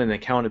stuff done and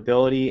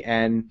accountability,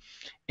 and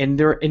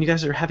you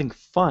guys are having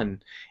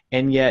fun,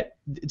 and yet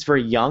it's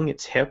very young,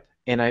 it's hip,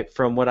 and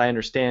from what I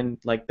understand,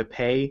 like the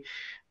pay,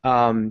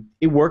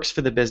 it works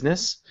for the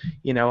business.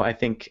 I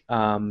think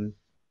so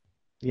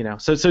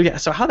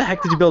how the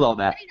heck did you build all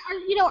that?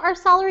 Our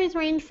salaries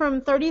range from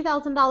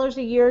 $30,000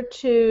 a year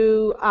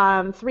to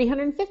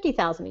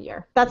 $350,000 a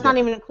year. That's not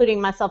even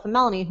including myself and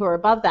Melanie, who are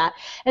above that.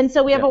 And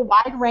so we have a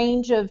wide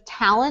range of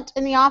talent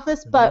in the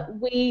office, but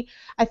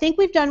I think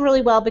we've done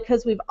really well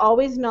because we've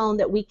always known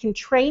that we can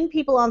train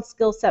people on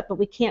skill set, but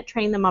we can't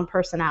train them on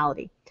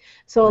personality.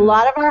 So a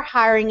lot of our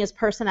hiring is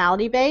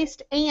personality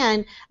based,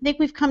 and I think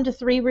we've come to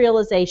 3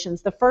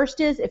 realizations. The first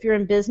is, if you're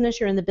in business,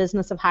 you're in the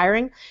business of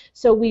hiring.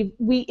 So we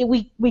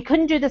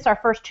couldn't do this our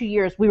first 2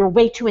 years. We were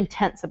way too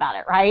intense about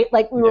it, right?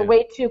 Like we were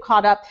way too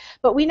caught up.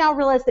 But we now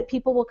realize that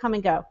people will come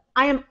and go.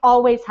 I am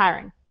always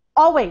hiring.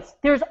 Always.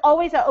 There's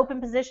always an open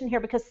position here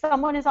because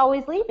someone is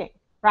always leaving.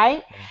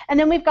 Right? And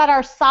then we've got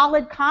our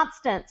solid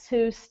constants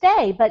who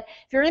stay. But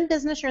if you're in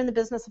business, you're in the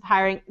business of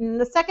hiring. And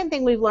the second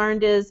thing we've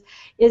learned is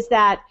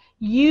that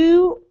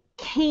you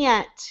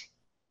can't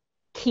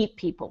keep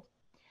people.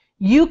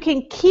 You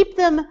can keep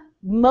them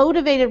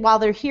motivated while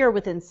they're here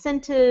with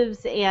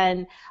incentives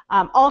and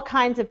all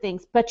kinds of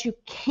things, but you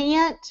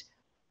can't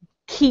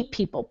keep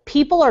people.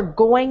 People are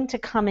going to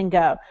come and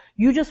go.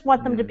 You just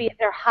want them to be at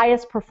their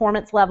highest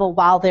performance level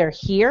while they're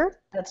here.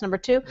 That's number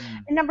 2.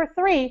 And number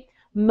 3,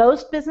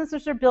 most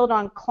businesses are built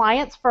on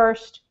clients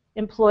first,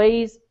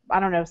 employees, I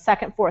don't know,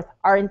 second, fourth.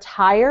 Our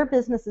entire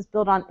business is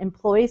built on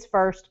employees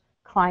first,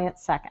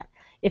 clients second.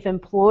 If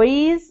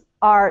employees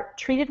are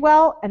treated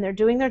well and they're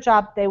doing their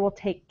job, they will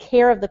take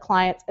care of the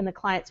clients, and the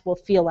clients will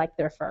feel like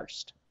they're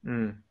first.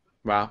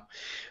 Wow.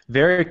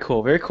 Very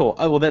cool. Very cool.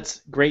 Oh, well,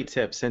 that's great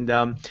tips. And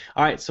all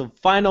right, so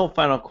final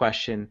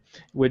question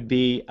would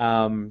be,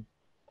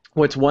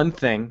 what's one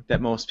thing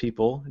that most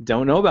people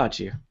don't know about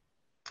you?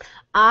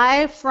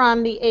 I,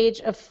 from the age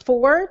of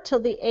 4 till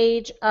the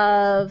age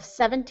of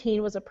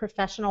 17, was a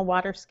professional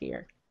water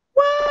skier.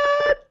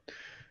 What?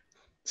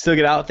 Still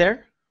get out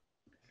there?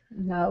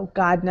 No,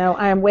 God, no.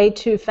 I am way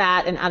too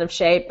fat and out of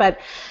shape. But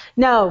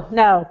no.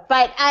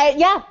 But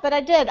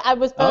I did. I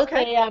was both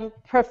a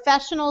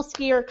professional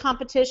skier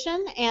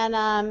competition, and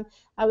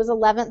I was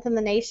 11th in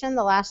the nation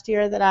the last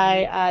year that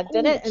I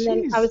did it. And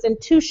then I was in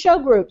 2 show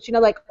groups,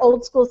 like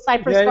old school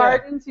Cypress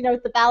Gardens,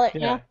 with the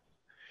ballet.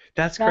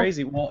 That's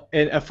crazy. Well,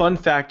 and a fun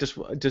fact,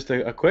 just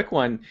a quick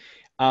one.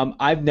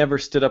 I've never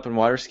stood up in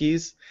water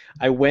skis.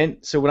 When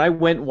I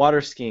went water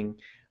skiing,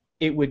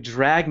 it would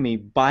drag me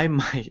by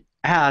my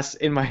ass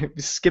in my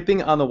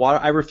skipping on the water.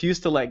 I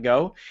refused to let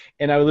go,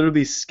 and I would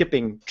literally be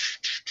skipping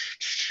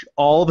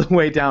all the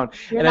way down.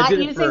 You're not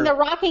using the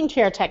rocking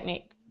chair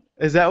technique.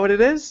 Is that what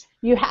it is?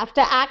 You have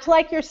to act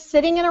like you're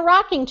sitting in a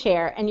rocking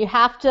chair, and you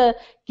have to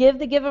give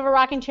the give of a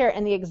rocking chair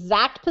in the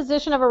exact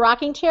position of a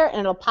rocking chair, and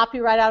it'll pop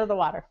you right out of the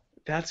water.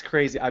 That's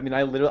crazy. I mean,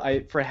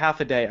 I for half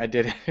a day I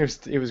did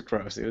it. It was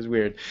gross. It was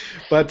weird,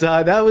 but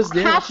that was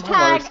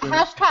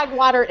hashtag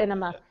water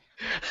enema.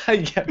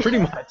 Yeah, pretty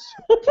much.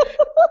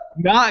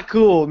 Not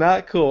cool.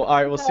 All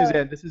right. Well,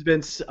 Suzanne, this has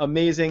been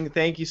amazing.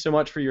 Thank you so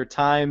much for your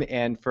time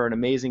and for an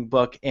amazing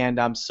book. And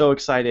I'm so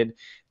excited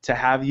to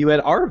have you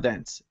at our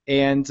event.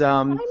 And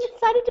I'm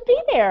excited to be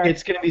there.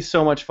 It's going to be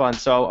so much fun.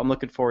 So I'm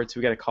looking forward to.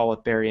 We got a call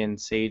with Barry and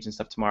Sage and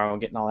stuff tomorrow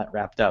and getting all that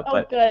wrapped up.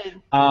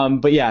 Good.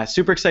 But yeah,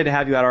 super excited to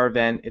have you at our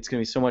event. It's going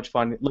to be so much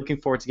fun. Looking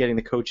forward to getting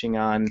the coaching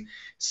on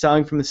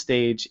selling from the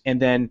stage.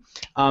 And then,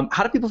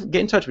 how do people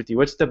get in touch with you?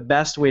 What's the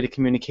best way to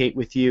communicate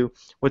with you?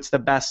 What's the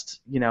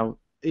best,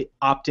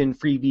 opt-in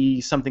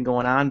freebie, something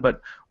going on?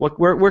 But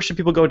where should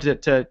people go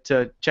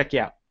to check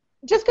you out?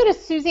 Just go to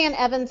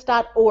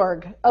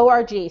SuzanneEvans.org,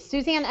 O-R-G,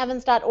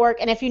 SuzanneEvans.org,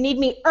 and if you need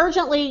me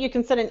urgently, you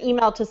can send an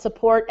email to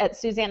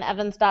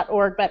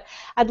support@SuzanneEvans.org, but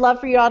I'd love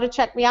for you all to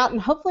check me out,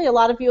 and hopefully a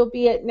lot of you will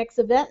be at Nick's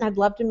event, and I'd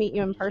love to meet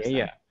you in person.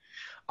 Yeah.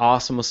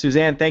 Awesome. Well,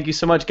 Suzanne, thank you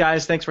so much,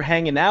 guys. Thanks for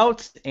hanging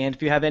out, and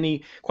if you have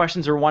any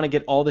questions or want to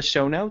get all the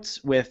show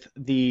notes with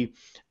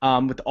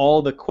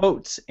all the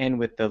quotes and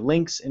with the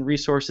links and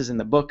resources and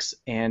the books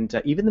and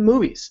even the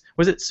movies.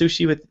 Was it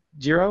Sushi with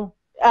Jiro?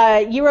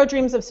 Euro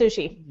Dreams of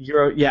Sushi.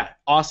 Yeah,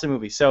 awesome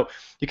movie. So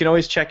you can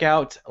always check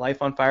out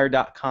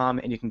lifeonfire.com,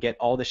 and you can get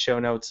all the show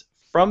notes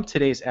from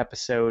today's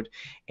episode,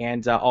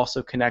 and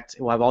also connect.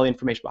 We'll have all the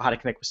information about how to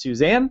connect with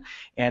Suzanne.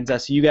 And so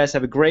you guys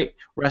have a great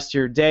rest of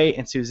your day.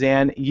 And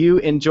Suzanne, you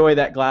enjoy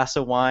that glass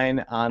of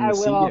wine on the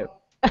will. CU.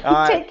 All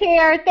right. Take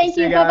care. Thank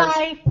you.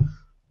 Bye-bye.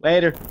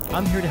 Later.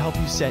 I'm here to help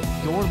you set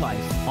your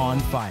life on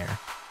fire.